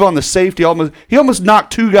 puts a move on the safety. He almost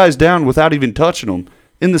knocked 2 guys down without even touching them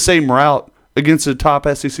in the same route against the top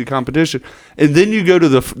SEC competition. And then you go to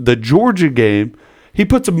the Georgia game. He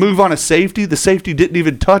puts a move on a safety. The safety didn't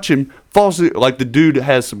even touch him. Falls like the dude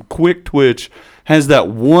has some quick twitch, has that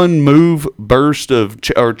one move burst of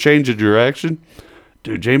or change of direction.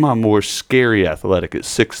 Dude, Jamon Moore's scary athletic at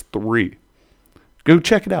 6'3". Go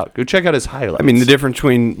check it out. Go check out his highlights. I mean, the difference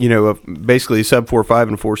between basically sub 4.5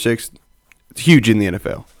 and 4.6, it's huge in the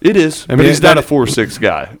NFL. it is. I But mean, he's not a 4.6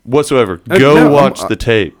 guy whatsoever. Go No, watch the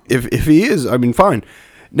tape. If he is, I mean, fine.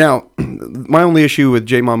 Now, my only issue with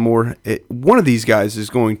Jamon Moore, one of these guys is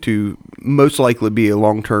going to most likely be a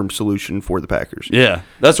long-term solution for the Packers. Yeah,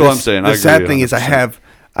 that's what I'm saying. The I sad agree thing is, 100%.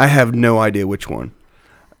 I have no idea which one.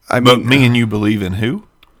 I But mean, me and you believe in who?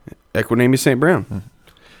 Equanimeous St. Brown.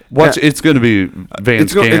 Watch. It's going to be Van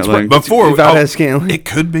It's gonna- it's Scantling. Before Valdez Scantling. it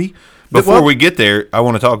could be. But Before what- we get there, I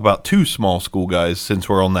want to talk about 2 small school guys since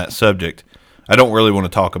we're on that subject. I don't really want to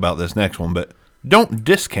talk about this next one, but don't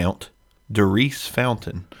discount Derice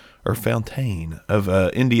Fontaine of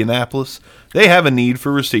Indianapolis. They have a need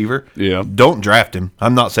for receiver. Yeah. Don't draft him.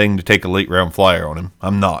 I'm not saying to take a late round flyer on him.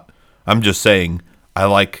 I'm not. I'm just saying I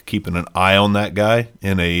like keeping an eye on that guy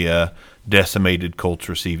in a decimated Colts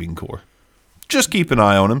receiving core. Just keep an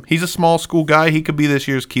eye on him. He's a small school guy. He could be this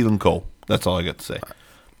year's Keelan Cole. That's all I got to say.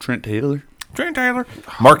 Trent Taylor. Trent Taylor.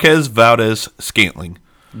 Marquez Valdez Scantling.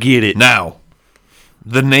 Get it. Now,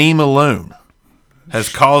 the name alone has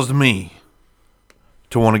caused me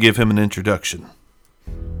to want to give him an introduction.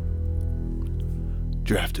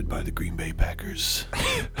 Drafted by the Green Bay Packers.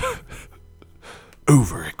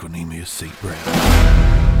 Over Equanimeous St.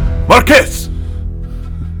 Brown. Marquez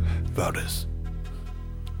Valdez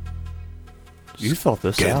You thought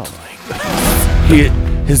this out.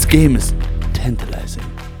 Scantling. His game is tantalizing.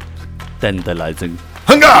 Tantalizing.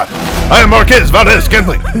 Hungard! I am Marquez Valdez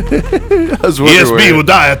Scantling. ESB will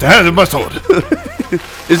die at the hand of my sword.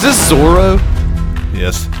 Is this Zorro?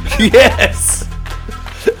 Yes. Yes.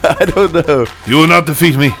 I don't know. You will not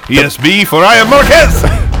defeat me, ESB, for I am Marquez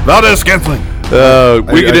Valdez Scantling.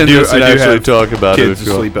 We can end this and actually have talk about it. kids if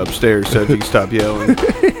you want. asleep upstairs, so if you can stop yelling.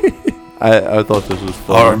 I thought this was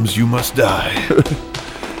fun. Arms, you must die.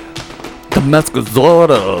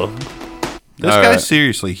 Zorro. This All guy's right.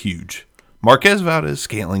 seriously huge. Marquez Valdez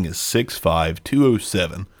Scantling is 6'5",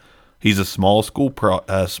 207. He's a small school product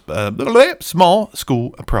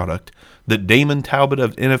that Damon Talbot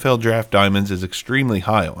of NFL Draft Diamonds is extremely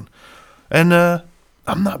high on. And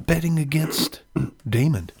I'm not betting against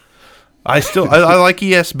Damon. I like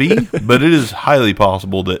ESB, but it is highly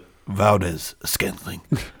possible that Valdez Scantling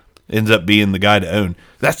ends up being the guy to own.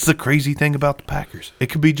 That's the crazy thing about the Packers. It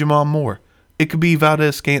could be Jamon Moore. It could be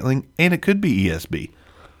Valdez Scantling, and it could be ESB.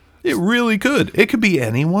 It really could. It could be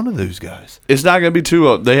any one of those guys. It's not going to be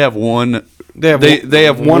two. They have one. They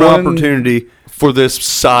have one opportunity for this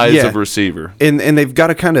size of receiver, and they've got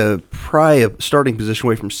to kind of pry a starting position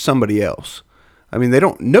away from somebody else. I mean,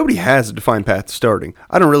 nobody has a defined path to starting.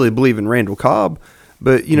 I don't really believe in Randall Cobb,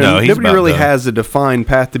 but nobody really has a defined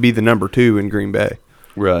path to be the number 2 in Green Bay.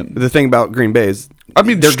 Right. But the thing about Green Bay is,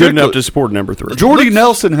 they're good enough to support number 3. Jordy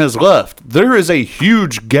Nelson has left. There is a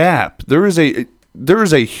huge gap. There is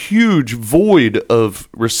a huge void of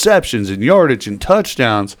receptions and yardage and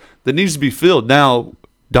touchdowns that needs to be filled. Now,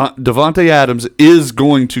 Davante Adams is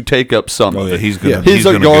going to take up some. Oh yeah, he's going his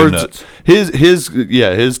to go yards, nuts.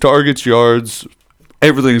 his targets, yards,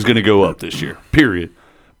 everything's going to go up this year. Period.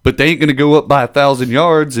 But they ain't going to go up by 1,000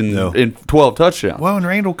 yards and 12 touchdowns. Well, and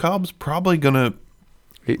Randall Cobb's probably going to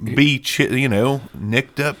be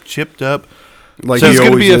nicked up, chipped up. Like So he he's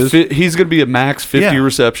going to always be is. he's going to be a max 50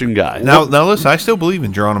 reception guy. Now listen, I still believe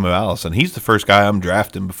in Geronimo Allison. He's the first guy I'm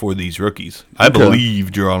drafting before these rookies. I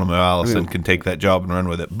believe Geronimo Allison can take that job and run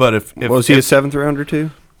with it. But if Was he a 7th rounder too?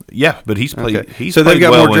 yeah, but he's played. Okay. He's So they've played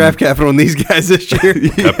got well more draft capital than these guys this year.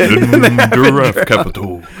 draft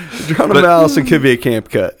capital. Geronimo Allison could be a camp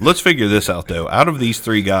cut. Let's figure this out, though. Out of these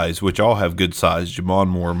 3 guys, which all have good size, Jamon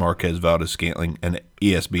Moore, Marquez Valdez-Scantling, and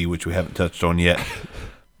ESB, which we haven't touched on yet,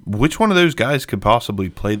 which one of those guys could possibly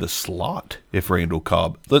play the slot if Randall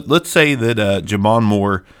Cobb? Let's say that Jamon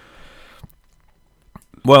Moore,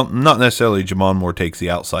 well, not necessarily Jamon Moore takes the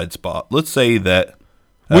outside spot. Let's say that...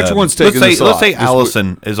 Which one's taking the slot? Let's say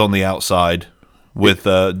Allison is on the outside with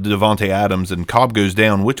Davante Adams and Cobb goes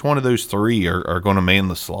down. Which one of those 3 are going to man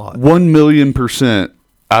the slot? 1,000,000%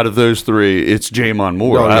 out of those 3, it's Jamon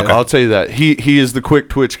Moore. Oh, yeah. I'll tell you that. He is the quick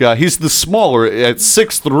twitch guy. He's the smaller. At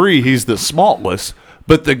 6'3", he's the smallest.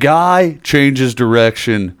 But the guy changes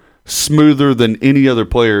direction smoother than any other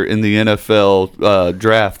player in the NFL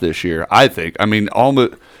draft this year, I think. I mean,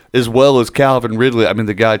 almost as well as Calvin Ridley. I mean,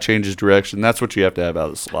 the guy changes direction. That's what you have to have out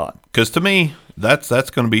of the slot. Because to me, that's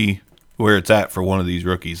going to be where it's at for one of these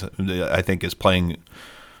rookies. I think is playing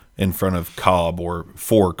in front of Cobb or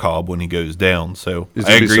for Cobb when he goes down. So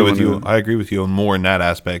I agree with you. I agree with you on more in that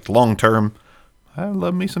aspect. Long term, I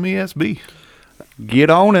love me some ESB. Get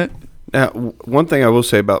on it. Now, one thing I will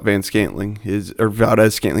say about Valdez Scantling,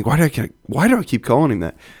 why do I keep calling him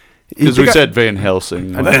that? Because we said Van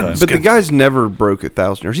Helsing. But the guy's never broke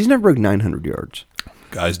 1,000 yards. He's never broke 900 yards.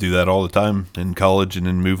 Guys do that all the time in college and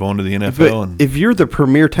then move on to the NFL. But And if you're the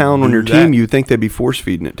premier talent on your do team, that. you'd think they'd be force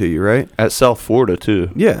feeding it to you, right? At South Florida,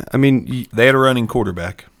 too. Yeah, I mean, they had a running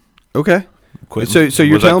quarterback. okay. Quentin, So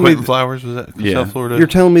you're was that telling me Quentin Flowers? Was that Yeah. South Florida? You're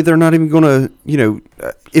telling me they're not even going to,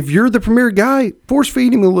 if you're the premier guy, force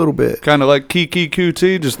feed him a little bit. Kind of like Kiki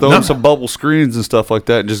QT, just throw him some bubble screens and stuff like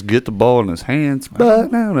that and just get the ball in his hands.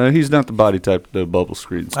 But no, he's not the body type to do bubble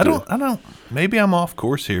screens. I don't. Maybe I'm off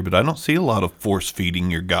course here, but I don't see a lot of force feeding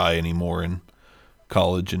your guy anymore in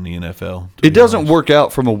college and the NFL. It doesn't work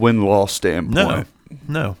out from a win-loss standpoint.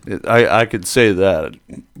 No. I could say that.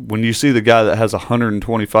 When you see the guy that has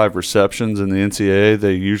 125 receptions in the NCAA,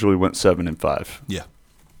 they usually went 7-5. Yeah.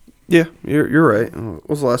 Yeah, you're right. What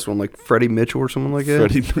was the last one? Like Freddie Mitchell or someone like that?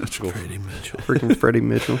 Freddie Mitchell. Freaking Freddie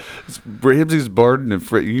Mitchell. Ramsey's Barden and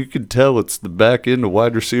you could tell it's the back end of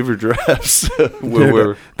wide receiver drafts.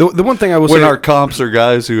 The one thing I will when say, our comps are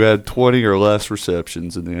guys who had 20 or less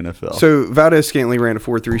receptions in the NFL. so Valdez Scantling ran a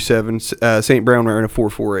 4.37. St. Brown ran a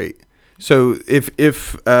 4.48. So if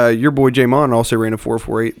your boy Jamon also ran a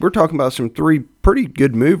 4.48, we're talking about some 3 pretty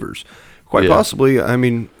good movers. Quite possibly. I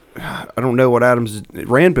mean, I don't know what Adams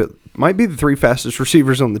ran, but might be the 3 fastest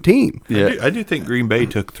receivers on the team. Yeah. I do think Green Bay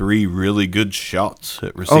took 3 really good shots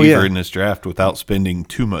at receiver in this draft without spending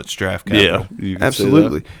too much draft capital. Yeah, you can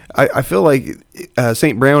Absolutely. I feel like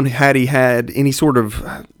St. Brown, had he had any sort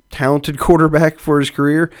of talented quarterback for his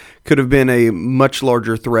career, could have been a much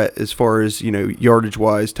larger threat as far as, yardage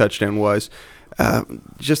wise, touchdown wise. I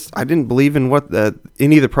didn't believe in what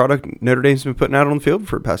any of the product Notre Dame's been putting out on the field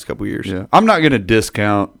for the past couple of years. Yeah. I'm not going to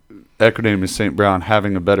discount Equanimeous St. Brown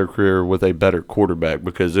having a better career with a better quarterback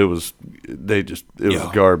because it was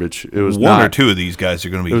garbage. It was One or two of these guys are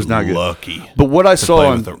going to be not good. lucky. But what I to saw play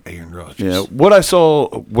on with Aaron Rodgers. Yeah, what I saw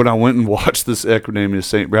when I went and watched this Equanimeous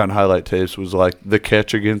St. Brown highlight tapes was like the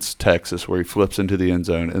catch against Texas where he flips into the end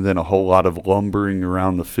zone and then a whole lot of lumbering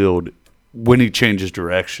around the field when he changes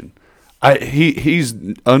direction. He's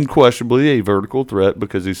unquestionably a vertical threat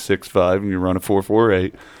because he's 6'5" and you run a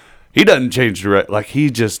 4.48. He doesn't change direct. Like, he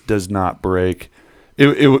just does not break.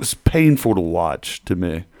 It was painful to watch to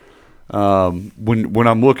me. When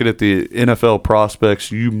I'm looking at the NFL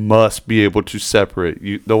prospects, you must be able to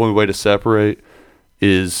separate. The only way to separate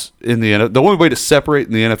is the only way to separate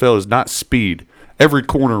in the NFL is not speed. Every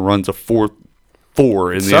corner runs a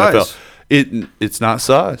 4.4 in the Size. NFL. It's not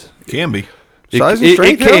size. Can be. Size and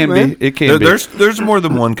strength it can help, man. be. It can be. There's more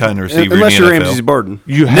than one kind of receiver Unless in the you're NFL. Ramsey Barton.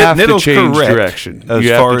 You have to Nittle's change correct direction. as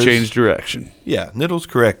You far have to as- change direction. Yeah, Nittle's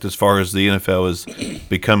correct as far as the NFL is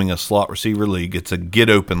becoming a slot receiver league. It's a get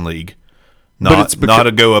open league, not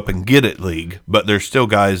a go up and get it league. But there's still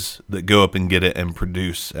guys that go up and get it and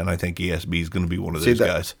produce, and I think ESB is going to be one of those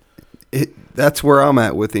guys. That's where I'm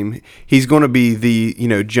at with him. He's going to be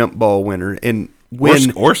the jump ball winner and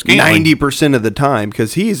win Or Scantling. 90% of the time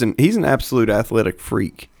because he's an absolute athletic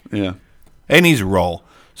freak. Yeah. And he's raw.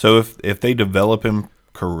 So if they develop him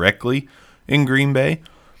correctly in Green Bay,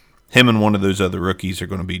 him and one of those other rookies are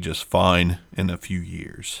going to be just fine in a few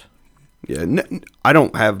years. Yeah, I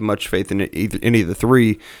don't have much faith in any of the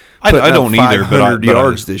three. I putting up don't either, but 500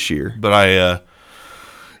 yards this year. But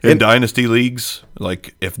in dynasty leagues,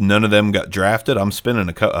 like if none of them got drafted, I'm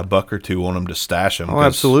spending a buck or two on them to stash them. Oh,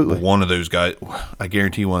 absolutely. One of those guys, I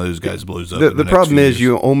guarantee one of those guys blows up. The problem is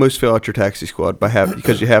you almost fill out your taxi squad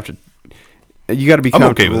because you got to be I'm okay with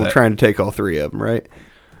comfortable that. trying to take all three of them, right?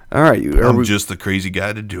 All right, I'm just the crazy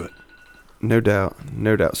guy to do it. no doubt.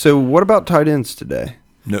 So what about tight ends today?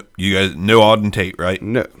 No, you guys, no Auden Tate, right?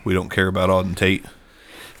 No. We don't care about Auden Tate.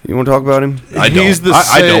 You want to talk about him? I don't.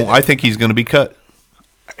 I don't. I think he's going to be cut.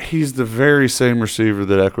 He's the very same receiver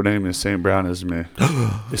that Equinemius St. Brown is to me.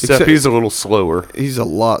 Except he's a little slower. He's a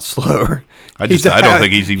lot slower. I don't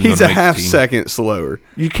think he's even He's gonna a make the half team. second slower.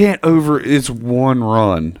 You can't it's one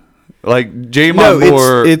run. Like No, Jamon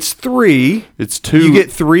Moore, it's three. it's two. You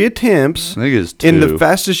get 3 attempts. I think it's two. And the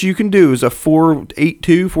fastest you can do is a 4.82,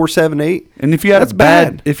 4.78. And if you had That's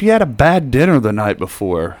a bad dinner the night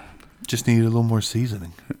before, Just need a little more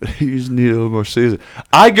seasoning. you just need a little more season.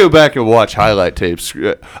 I go back and watch highlight tapes.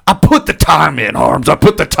 I put the time in, Arms. I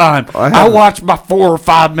put the time. I watch my 4 or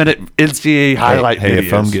 5 minute NCAA highlight Hey, videos.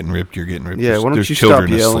 if I'm getting ripped, you're getting ripped. Yeah, why don't There's you stop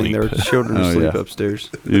children yelling? asleep. There are children Oh, asleep yeah. upstairs.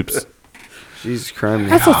 Oops. Jesus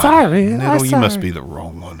Christ. I'm so sorry. Niddle, you must be the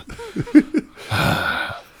wrong one.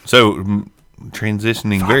 So,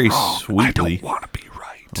 transitioning very sweetly. I want to be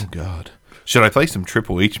right. Oh, God. Should I play some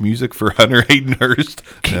Triple H music for Hunter Hayden Hurst?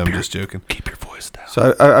 No, I'm just joking. Keep your voice down.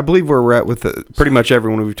 So I believe where we're at with pretty much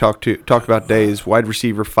everyone we've talked about today is wide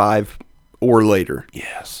receiver 5 or later.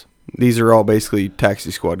 Yes. These are all basically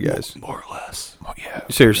taxi squad guys. More or less. Oh, yeah.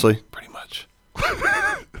 Seriously. Pretty much.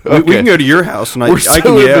 We can go to your house and I We're can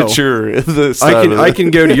so yell. immature. in this I side can of I it. can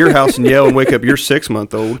go to your house and yell and wake up your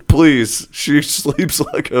 6-month-old. Please. She sleeps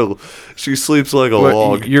like a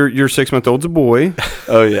log. Your 6-month-old's a boy.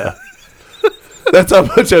 Oh yeah. That's how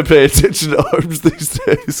much I pay attention to Arms these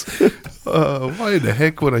days. Why the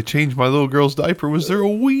heck when I changed my little girl's diaper was there a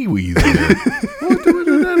wee-wee there? When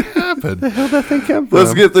did that happen? How'd that thing come from?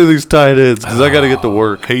 Let's get through these tight ends because I got to get to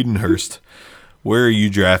work. Hayden Hurst. Where are you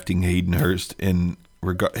drafting Hayden Hurst in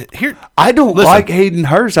regard? Here, I don't Listen. like Hayden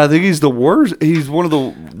Hurst. I think he's the worst. He's one of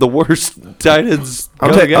the worst tight ends. I'll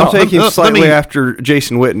going out. take him Let slightly me- after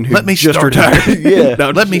Jason Witten, who let me just start retired. Yeah. Now,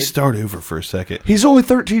 let me start over for a second. He's only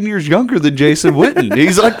 13 years younger than Jason Witten.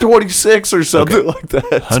 He's like 26 or something like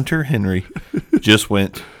that. Hunter Henry just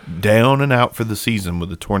went down and out for the season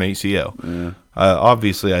with a torn ACL.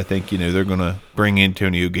 Obviously, I think they're going to bring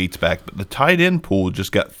Antonio Gates back, but the tight end pool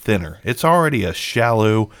just got thinner. It's already a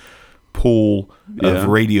shallow pool of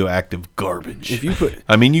radioactive garbage. If you put-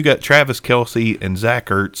 you got Travis Kelce and Zach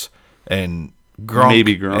Ertz and Gronk,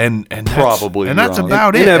 Maybe Gronk. and Probably that's Gronk.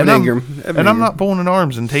 about And it. Evan And I'm, Ingram. Evan and I'm Ingram. not pulling in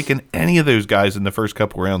arms and taking any of those guys in the first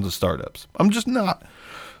couple rounds of startups. I'm just not.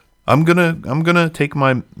 I'm gonna take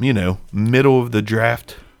my middle of the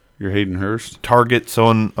draft You're Hayden Hurst. targets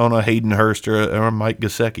on a Hayden Hurst or a Mike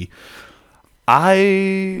Gesicki.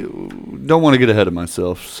 I don't want to get ahead of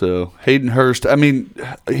myself. So Hayden Hurst. I mean,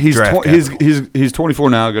 he's Draft he's 24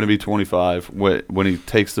 now. Going to be 25 when he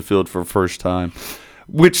takes the field for the first time.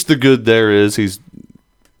 Which the good there is he's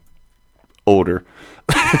older.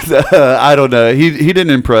 I don't know. He didn't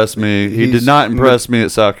impress me. He did He's not impress me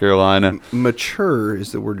at South Carolina. Mature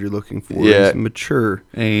is the word you're looking for. Yeah. He's mature.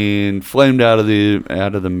 And flamed out of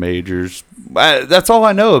the majors. That's all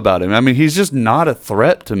I know about him. I mean, he's just not a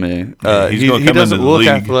threat to me. Yeah, he's he gonna come doesn't into the look league.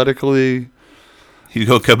 athletically. He's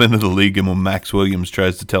gonna come into the league, and when Max Williams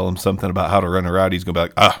tries to tell him something about how to run a route, he's gonna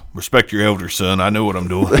be like, respect your elders, son. I know what I'm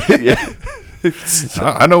doing.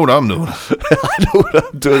 I know what I'm doing. I know what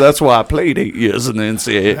I'm doing. That's why I played 8 years in the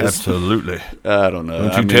NCAA. Absolutely. I don't know.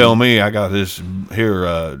 Don't you tell me I got this here,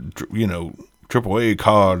 AAA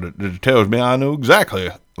card that tells me I know exactly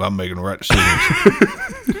I'm making the right decisions.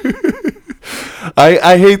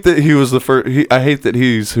 I hate that he was the first. I hate that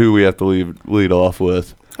he's who we have to lead off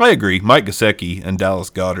with. I agree. Mike Gesicki and Dallas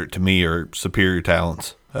Goedert, to me, are superior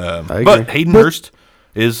talents. agree. But Hayden Hurst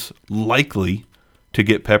is likely to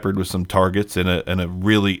get peppered with some targets in a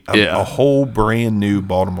really a whole brand new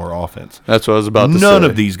Baltimore offense. That's what I was about to say. None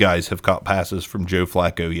of these guys have caught passes from Joe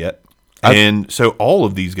Flacco yet. And so all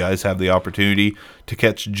of these guys have the opportunity to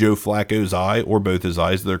catch Joe Flacco's eye or both his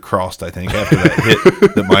eyes. They're crossed, I think, after that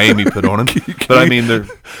hit that Miami put on him. But I mean, they're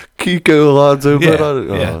Kiko Alonso put on it.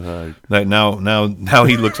 Yeah. That now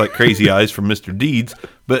he looks like crazy eyes from Mr. Deeds.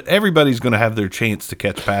 But everybody's going to have their chance to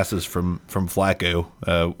catch passes from Flacco,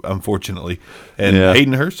 unfortunately. And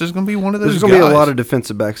Hayden Hurst is going to be one of those guys. There's going to be a lot of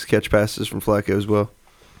defensive backs catch passes from Flacco as well.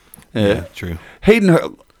 Yeah, true. Hayden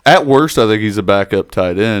Hurst. At worst, I think he's a backup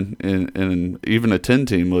tight end in even a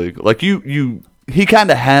 10-team league. Like he kind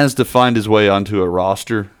of has to find his way onto a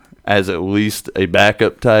roster as at least a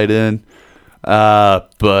backup tight end,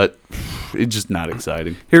 but it's just not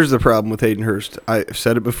exciting. Here's the problem with Hayden Hurst. I've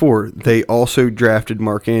said it before. They also drafted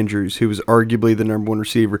Mark Andrews, who was arguably the number one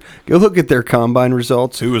receiver. Go look at their combine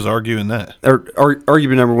results. Who was arguing that? Or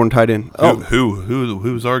arguably number one tight end.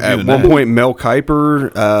 Who was arguing At that? one point, Mel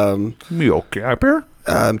Kiper. Mel Kiper?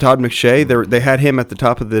 Todd McShay, they had him at the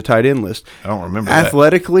top of the tight end list. I don't remember that.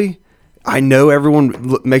 Athletically, I know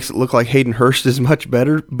everyone makes it look like Hayden Hurst is much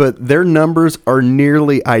better, but their numbers are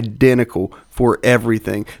nearly identical for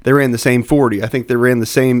everything. They ran the same 40. I think they ran the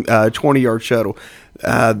same 20-yard shuttle.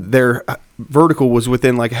 Their vertical was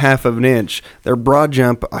within like half of an inch. Their broad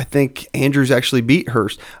jump, I think Andrews actually beat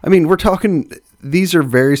Hurst. I mean, we're talking, these are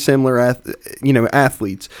very similar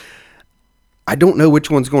athletes. I don't know which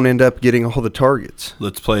one's going to end up getting all the targets.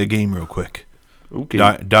 Let's play a game real quick. Okay.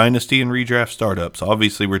 Dynasty and redraft startups.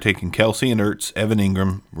 Obviously, we're taking Kelsey and Ertz, Evan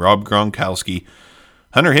Ingram, Rob Gronkowski.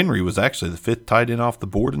 Hunter Henry was actually the fifth tight end off the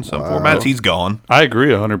board in some formats. He's gone. I agree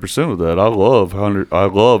 100% with that. I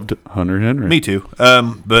loved Hunter Henry. Me too.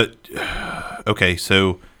 But okay,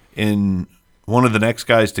 so in one of the next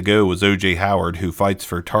guys to go was O.J. Howard, who fights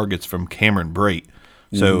for targets from Cameron Brate.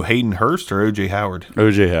 So Hayden Hurst or O.J. Howard?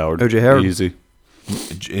 O.J. Howard. Easy.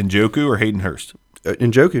 Njoku or Hayden Hurst?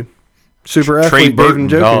 Njoku. Super athlete, Burton.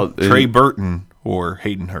 David Njoku. Trey Burton or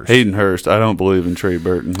Hayden Hurst? Hayden Hurst. I don't believe in Trey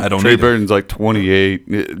Burton. I don't Trey either. Burton's like 28.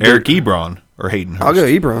 Eric Ebron or Hayden Hurst? I'll go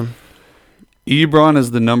Ebron. Ebron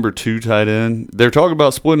is the number 2 tight end. They're talking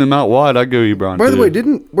about splitting him out wide. I'd go Ebron. By the way,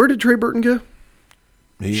 where did Trey Burton go?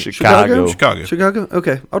 Chicago. Chicago?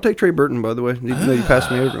 Okay. I'll take Trey Burton, by the way, even though you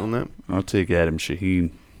passed me over on that. I'll take Adam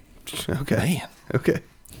Shaheen. Okay. Man. Okay.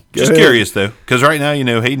 Just curious, though, because right now,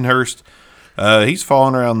 Hayden Hurst, he's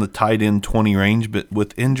falling around the tight end 20 range, but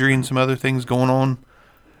with injury and some other things going on,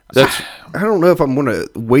 I don't know if I'm going to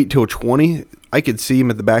wait till 20. I could see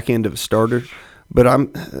him at the back end of a starter, but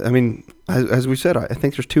as we said, I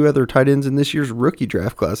think there's 2 other tight ends in this year's rookie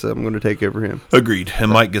draft class that I'm going to take over him. Agreed.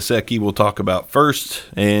 And Mike Gesicki we'll talk about first,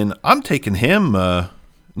 and I'm taking him.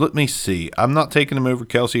 Let me see. I'm not taking him over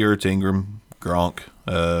Kelsey, Ertz, Ingram, Gronk.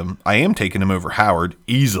 I am taking him over Howard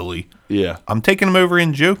easily. Yeah. I'm taking him over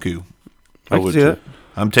Njoku. I can see that.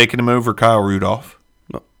 I'm taking him over Kyle Rudolph.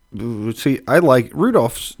 See, I like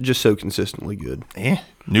Rudolph's just so consistently good.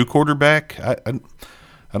 New quarterback. I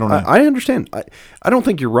don't know. I understand. I don't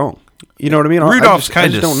think you're wrong. You know what I mean? Rudolph's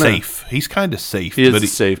kind of safe. He's kind of safe. He is a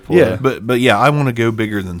safe player. Yeah. But yeah, I want to go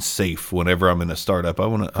bigger than safe whenever I'm in a startup. I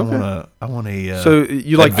want a so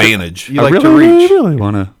you like advantage. You like to reach. really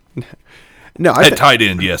want to. No, At tight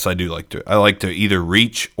end, yes, I do like to. I like to either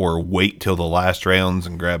reach or wait till the last rounds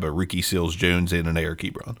and grab a Ricky Seals-Jones and an Eric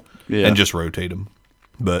Ebron and just rotate them.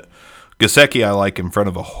 But Gesicki, I like in front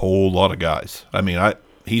of a whole lot of guys. I mean,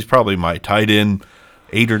 he's probably my tight end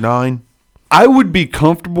 8 or 9. I would be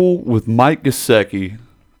comfortable with Mike Gesicki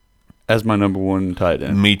as my number 1 tight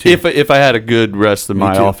end. Me too. If I had a good rest of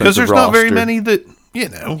my offensive because there's roster. not very many that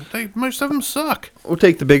most of them suck. We'll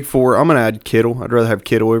take the big 4. I'm going to add Kittle. I'd rather have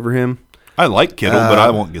Kittle over him. I like Kittle, but I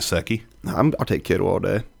want Gesicki. I'll take Kittle all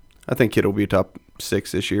day. I think Kittle will be top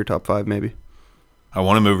 6 this year, top 5 maybe. I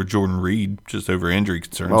want him over Jordan Reed just over injury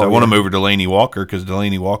concerns. I want him over Delaney Walker because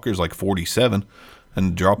Delaney Walker's like 47,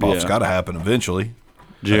 and the drop-off's got to happen eventually.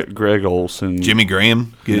 Greg Olsen. Jimmy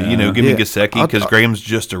Graham. Give me Gesicki because Graham's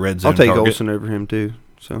just a red zone I'll take target. Olsen over him too.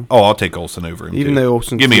 So I'll take Olsen over him even too. though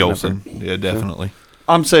Olsen's give me getting up Olsen. there. Yeah, definitely.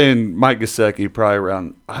 I'm saying Mike Gesicki probably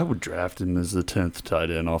around. I would draft him as the 10th tight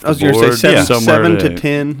end off the I was board. going to say somewhere 7 to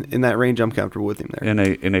 10 in that range. I'm comfortable with him there. in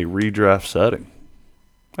a redraft setting.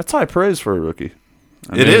 That's high praise for a rookie.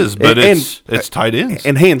 It is, but and- it's tight ends.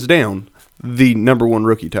 And hands down, the number one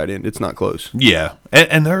rookie tight end. It's not close. Yeah,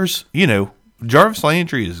 and there's Jarvis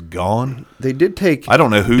Landry is gone. They did take. I don't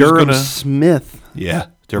know who's Durham gonna. Smith. Yeah,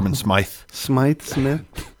 Durban Smythe. Smith.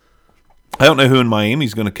 I don't know who in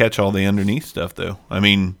Miami's going to catch all the underneath stuff though. I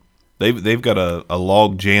mean, they've got a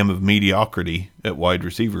log jam of mediocrity at wide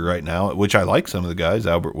receiver right now, which I like some of the guys.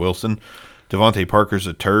 Albert Wilson, Devontae Parker's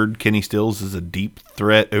a turd. Kenny Stills is a deep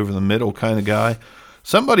threat over the middle kind of guy.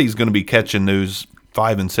 Somebody's going to be catching those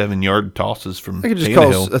 5 and 7 yard tosses from I could just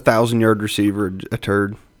Tannehill. call a 1,000-yard receiver a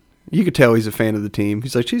turd. You could tell he's a fan of the team.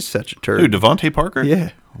 He's like, she's such a turd. Who, Devontae Parker?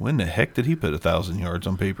 Yeah. When the heck did he put 1,000 yards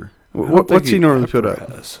on paper? What's he normally put up?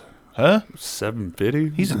 Huh?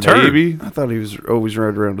 750. He's a turd. Maybe. I thought he was always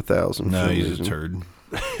right around 1,000. No, for some he's reason. a turd.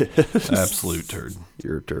 Absolute turd.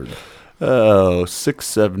 You're a turd. Oh,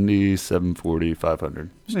 670, 740, 500.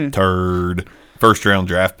 Turd. First round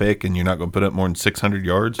draft pick, and you're not going to put up more than 600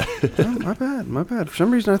 yards? Oh, my bad. For some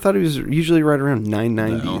reason, I thought he was usually right around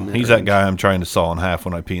 990. No, in he's range. that guy I'm trying to saw in half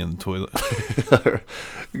when I pee in the toilet.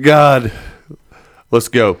 God. Let's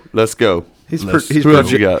go. He's Let's- Who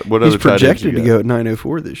else you got? What he's other tight ends projected you to got? go at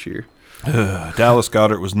 904 this year. Dallas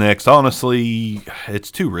Goedert was next. Honestly,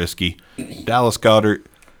 it's too risky. Dallas Goedert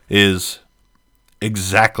is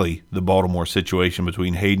exactly the Baltimore situation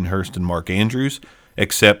between Hayden Hurst and Mark Andrews,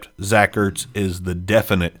 except Zach Ertz is the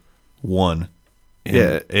definite one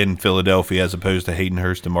in Philadelphia as opposed to Hayden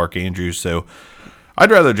Hurst and Mark Andrews. So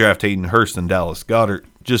I'd rather draft Hayden Hurst than Dallas Goedert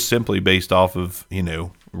just simply based off of,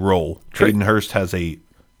 role. Hayden Hurst has a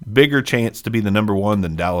bigger chance to be the number one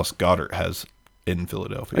than Dallas Goedert has in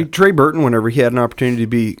Philadelphia. Like Trey Burton, whenever he had an opportunity to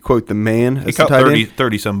be, quote, the man He as the caught tight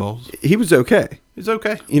 30 some balls. end, he was okay. He's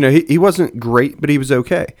okay. He wasn't great, but he was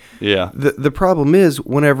okay. Yeah. The problem is,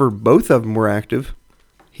 whenever both of them were active,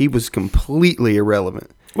 he was completely irrelevant.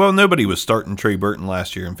 Well, nobody was starting Trey Burton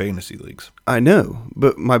last year in fantasy leagues. I know,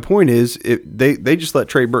 but my point is, they just let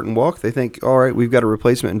Trey Burton walk. They think, all right, we've got a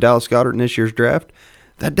replacement in Dallas Goedert in this year's draft.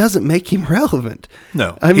 That doesn't make him relevant.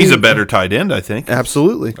 No, I he's mean- a better tight end, I think.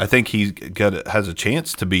 Absolutely. I think has a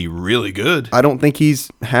chance to be really good. I don't think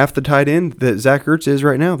he's half the tight end that Zach Ertz is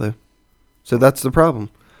right now, though. So that's the problem.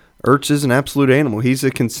 Ertz is an absolute animal. He's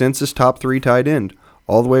a consensus top 3 tight end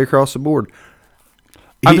all the way across the board.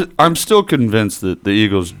 I'm still convinced that the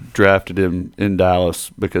Eagles drafted him in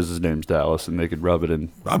Dallas because his name's Dallas, and they could rub it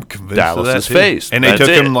in. I'm convinced Dallas's of that too. face. And they That's took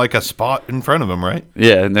him it. like a spot in front of him, right?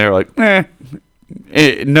 Yeah, and they're like,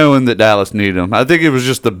 knowing that Dallas needed him. I think it was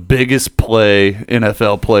just the biggest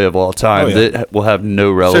NFL play of all time Oh, yeah. that will have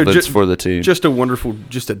no relevance for the team. Just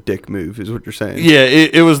a dick move is what you're saying. Yeah,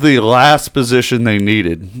 it was the last position they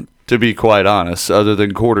needed, to be quite honest, other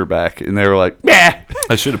than quarterback. And they were like,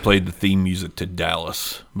 I should have played the theme music to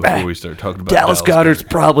Dallas before we started talking about Dallas Goedert's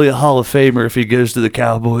probably a Hall of Famer if he goes to the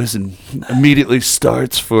Cowboys and immediately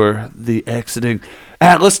starts for the exiting.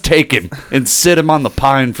 Let's take him and sit him on the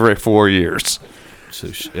pine for 4 years. So,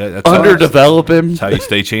 that's Underdevelop him. That's how you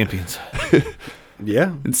stay champions.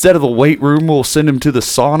 Yeah. Instead of the weight room, we'll send him to the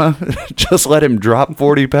sauna. Just let him drop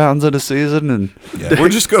 40 pounds in a season. And Yeah, we're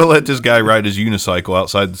just going to let this guy ride his unicycle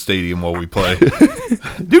outside the stadium while we play.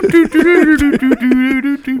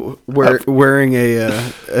 Wearing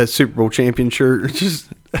a Super Bowl champion shirt just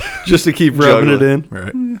to keep rubbing it in.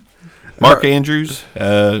 Right. Mark Andrews,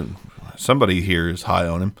 somebody here is high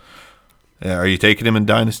on him. Are you taking him in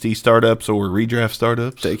dynasty startups or redraft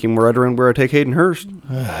startups? Take him right around where I take Hayden Hurst.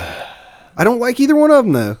 I don't like either one of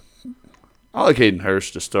them, though. I like Hayden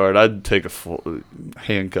Hurst to start. I'd take a full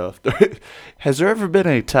handcuffed. Has there ever been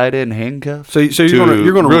a tight end handcuff? So you're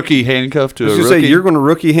going to rookie handcuff to a rookie? say you're going to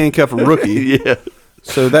rookie handcuff a rookie. Yeah.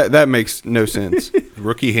 So that makes no sense.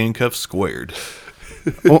 Rookie handcuff squared.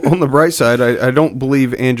 On the bright side, I don't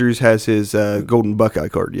believe Andrews has his golden Buckeye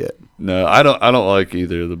card yet. No, I don't like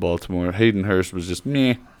either of the Baltimore. Hayden Hurst was just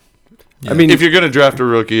meh. I mean, If you're going to draft a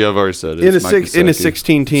rookie, I've already said it. in a It's Mike six in a Gesicki.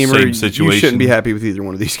 16 teamer, Same you situation. shouldn't be happy with either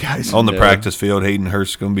one of these guys. On the Yeah. practice field, Hayden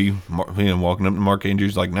Hurst is going to be walking up to Mark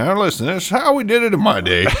Andrews like, now listen, this is how we did it in my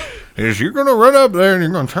day. Is you're going to run up there and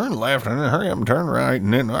you're going to turn left and then hurry up and turn right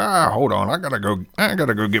and then hold on, I gotta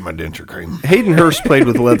go get my denture cream. Hayden Hurst played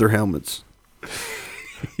with leather helmets.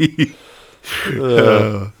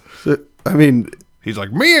 So, I mean, He's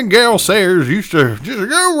like, me and Gail Sayers used to just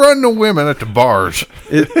go run the women at the bars.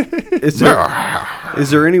 is there Is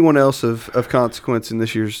there anyone else of consequence in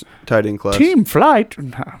this year's tight end class? Team flight.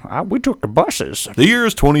 We took the buses. The year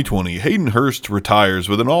is 2020. Hayden Hurst retires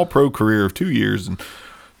with an All-Pro career of 2 years, and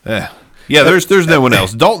there's no one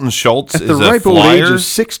else. Dalton Schultz At is the a ripe old age flyer. of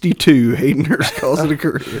 62, Hayden Hurst calls it a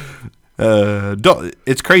career.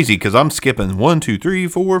 It's crazy because I'm skipping 1, 2, 3,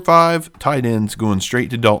 4, 5 tight ends going straight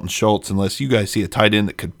to Dalton Schultz unless you guys see a tight end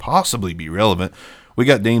that could possibly be relevant. We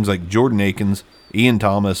got names like Jordan Akins, Ian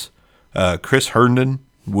Thomas, Chris Herndon,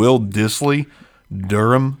 Will Disley,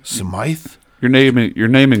 Durham Smythe. You're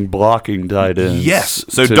naming blocking tight ends. Yes.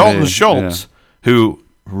 So to Dalton me. Schultz, who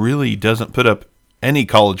really doesn't put up any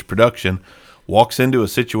college production, walks into a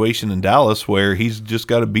situation in Dallas where he's just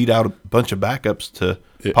got to beat out a bunch of backups to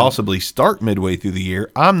possibly start midway through the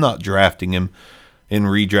year. I'm not drafting him in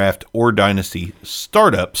redraft or dynasty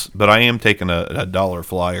startups, but I am taking a dollar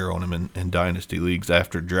flyer on him in dynasty leagues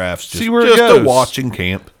after drafts. See where it just goes. a watching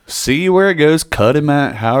camp. See where it goes. Cut him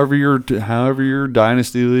at however your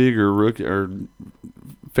dynasty league or rookie or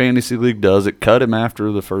fantasy league does it. Cut him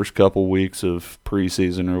after the first couple weeks of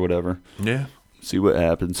preseason or whatever. Yeah. See what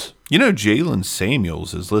happens. You know, Jalen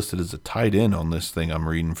Samuels is listed as a tight end on this thing I'm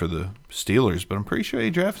reading for the Steelers, but I'm pretty sure he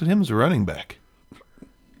drafted him as a running back.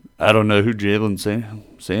 I don't know who Jalen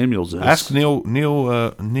Samuels is. Ask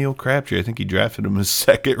Neil Crabtree. I think he drafted him in the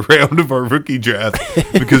second round of our rookie draft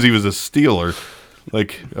because he was a Steeler.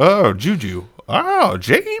 Like, oh, Juju. Oh,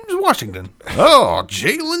 James Washington. Oh,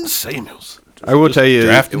 Jalen Samuels. I will tell you,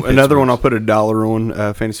 drafting another one Pittsburghs. I'll put $1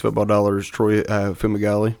 on, fantasy football dollar, is Troy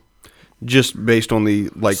Fumagalli. Just based on the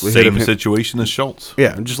likelihood of Same him. situation as Schultz.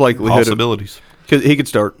 Yeah, just likelihood of, Possibilities. because he could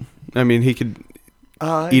start. I mean, he could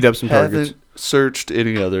eat up some targets. Haven't searched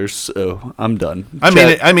any others, so I'm done.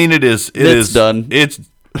 I mean, it is. It's done. It's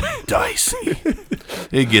dicey.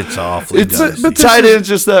 It gets awfully It's dicey. but tight end's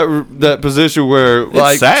just that position where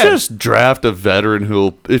like sad. just draft a veteran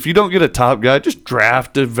who'll if you don't get a top guy, just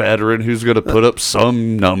draft a veteran who's going to put up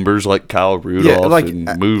some numbers like Kyle Rudolph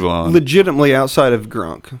and move on. Legitimately outside of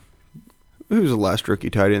Gronk. Who was the last rookie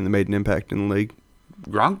tight end that made an impact in the league?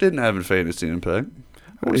 Gronk didn't have a fantasy impact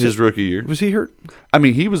his rookie year. Was he hurt? I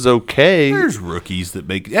mean, he was okay. There's rookies that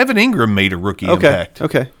make. Evan Ingram made a rookie Okay. impact.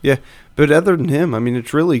 Okay. Yeah. But other than him, I mean,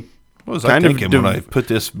 it's really What was kind I of thinking when I put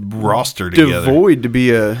this roster together? devoid to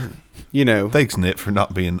be a, Thanks, Nit, for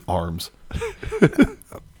not being arms.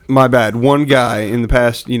 my bad. One guy in the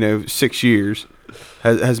past, 6 years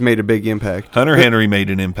has made a big impact. Hunter Henry made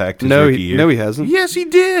an impact his No, rookie year. no, he hasn't. Yes, he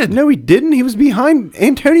did. No, he didn't. He was behind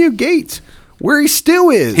Antonio Gates, where he still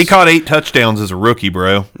is. He caught 8 touchdowns as a rookie,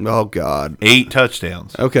 bro. Oh God. 8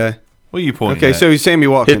 touchdowns. Okay. What are you pointing Okay. at? So he's Sammy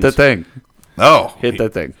Watkins. Hit the thing. Oh. Hit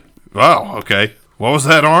that thing. Wow, okay. What was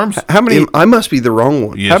that, Arms? How many? I must be the wrong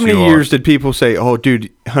one. Yes, How many you are. years did people say, "Oh,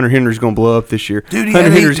 dude, Hunter Henry's going to blow up this year"? Dude, he Hunter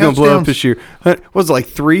had 8 Henry's going to blow up touchdowns. this year. Was it like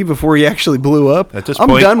 3 before he actually blew up? At this I'm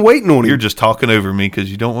point, done waiting on him. You're just talking over me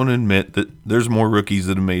because you don't want to admit that there's more rookies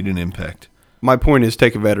that have made an impact. My point is,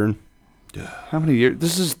 take a veteran. How many years?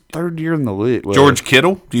 This is third year in the league. Well, George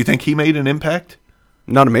Kittle, do you think he made an impact?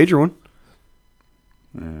 Not a major one.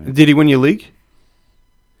 Did he win you a league?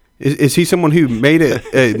 Is he someone who made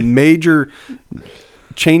a major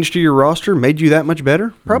change to your roster, made you that much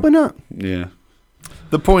better? Probably not. Yeah.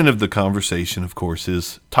 The point of the conversation, of course,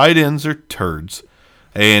 is tight ends are turds.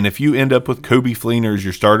 And if you end up with Kobe Fleener as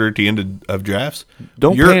your starter at the end of drafts,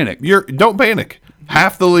 Don't panic. Don't panic.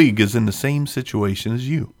 Half the league is in the same situation as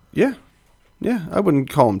you. Yeah. Yeah, I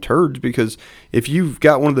wouldn't call them turds because if you've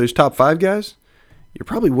got one of those top 5 guys, you're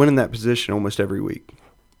probably winning that position almost every week.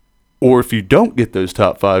 Or if you don't get those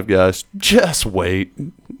top 5 guys, just wait.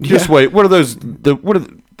 Just Yeah. wait. What are those?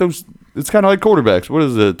 Those? It's kind of like quarterbacks. What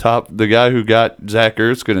is the guy who got Zach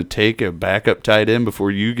Ertz going to take a backup tight end before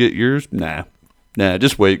you get yours? Nah.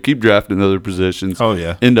 Just wait. Keep drafting other positions. Oh,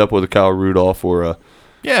 yeah. End up with a Kyle Rudolph or a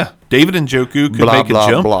Yeah. David Njoku could blah make blah a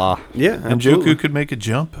jump. blah. Yeah, And absolutely. Njoku could make a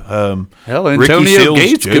jump. Hell, Ricky Antonio Seals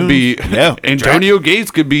Gates could Jones. be. Yeah. Antonio Gates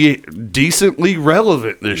could be decently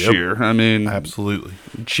relevant this Yep. year. I mean, Absolutely.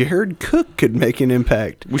 Jared Cook could make an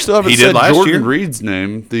impact. we still haven't He did said last Jordan year. Reed's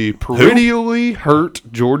name. The perennially hurt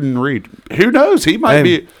Jordan Reed. Who knows? He might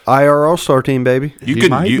be. IR All-Star team, baby. You He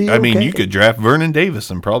could. might be You okay. could draft Vernon Davis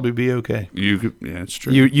and probably be okay. You could. Yeah, it's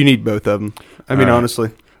true. You need both of them. I mean, All right.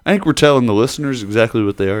 honestly, I think we're telling the listeners exactly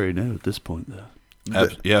what they already know at this point, though.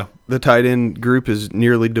 Yeah. the tight end group is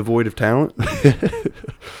nearly devoid of talent.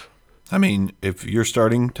 I mean, if your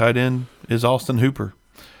starting tight end is Austin Hooper,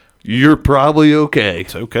 You're probably okay.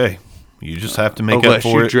 it's okay. You just have to make up Unless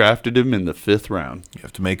for you it. drafted him in the 5th round. You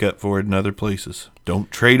have to make up for it in other places.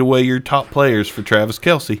 Don't trade away your top players for Travis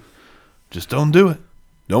Kelce. Just don't do it.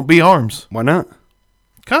 Don't be arms. Why not?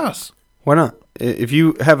 Cause Why not? If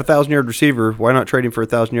you have a 1,000-yard receiver, why not trade him for a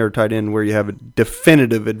 1,000-yard tight end where you have a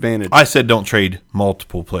definitive advantage? I said don't trade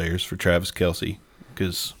multiple players for Travis Kelce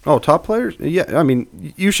because Top players? Yeah, I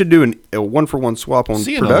mean, you should do a 1-for-1 swap on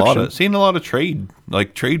production. seeing a lot of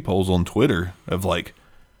trade polls on Twitter of like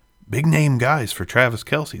big name guys for Travis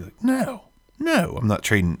Kelce. Like, no, I'm not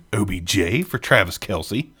trading OBJ for Travis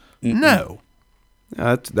Kelce. No.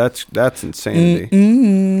 That's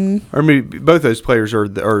insanity. Or maybe both those players are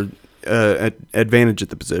at advantage at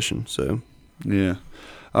the position. So Yeah.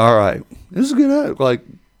 All right. This is good.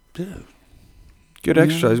 good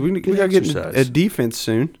exercise. We gotta get exercise. a defense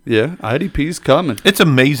soon. Yeah. IDP's coming. It's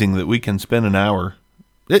amazing that we can spend an hour.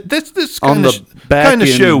 This On kind the of back kind of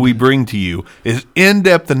end. show we bring to you is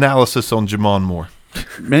in-depth analysis on Jamon Moore.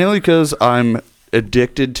 Mainly because I'm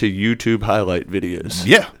addicted to YouTube highlight videos.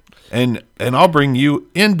 Yeah. And I'll bring you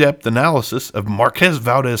in-depth analysis of Marquez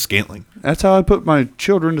Valdez-Scantling. That's how I put my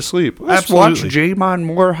children to sleep. Let's watch Absolutely. Jamon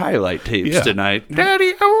Moore highlight tapes Yeah. tonight.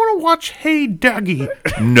 Daddy, I want to watch Hey Dougie.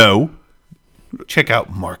 No. Check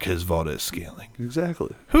out Marquez Valdez-Scantling.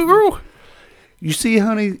 Exactly. Who? You see,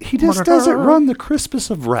 honey, he just doesn't run the crispest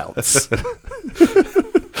of routes.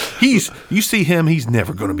 You see him, he's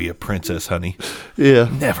never going to be a princess, honey. Yeah.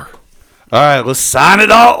 Never. All right, let's sign it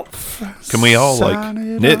off. Can we all Sign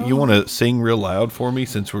it Nit, off. you want to sing real loud for me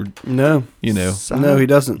since we're, No, no, he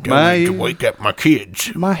doesn't. My, wake up my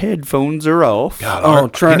kids. my headphones are off.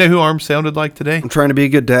 God, you know who Arms sounded like today? I'm trying to be a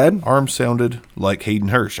good dad. Arms sounded like Hayden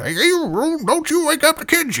Hirsch. Hey, don't you wake up the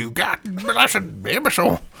kids, you blessed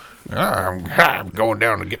imbecile. I'm going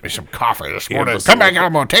down to get me some coffee this morning. Come back,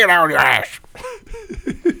 I'm going to take it out of your ass.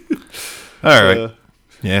 All right.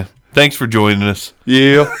 Yeah. Thanks for joining us.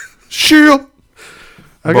 Yeah. Sure.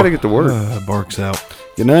 I got to get to work. Barks out.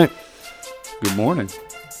 Good night. Good morning.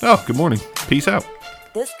 Oh, good morning. Peace out.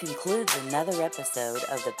 This concludes another episode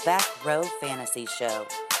of the Back Row Fantasy Show.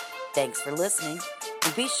 Thanks for listening,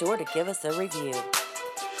 and be sure to give us a review.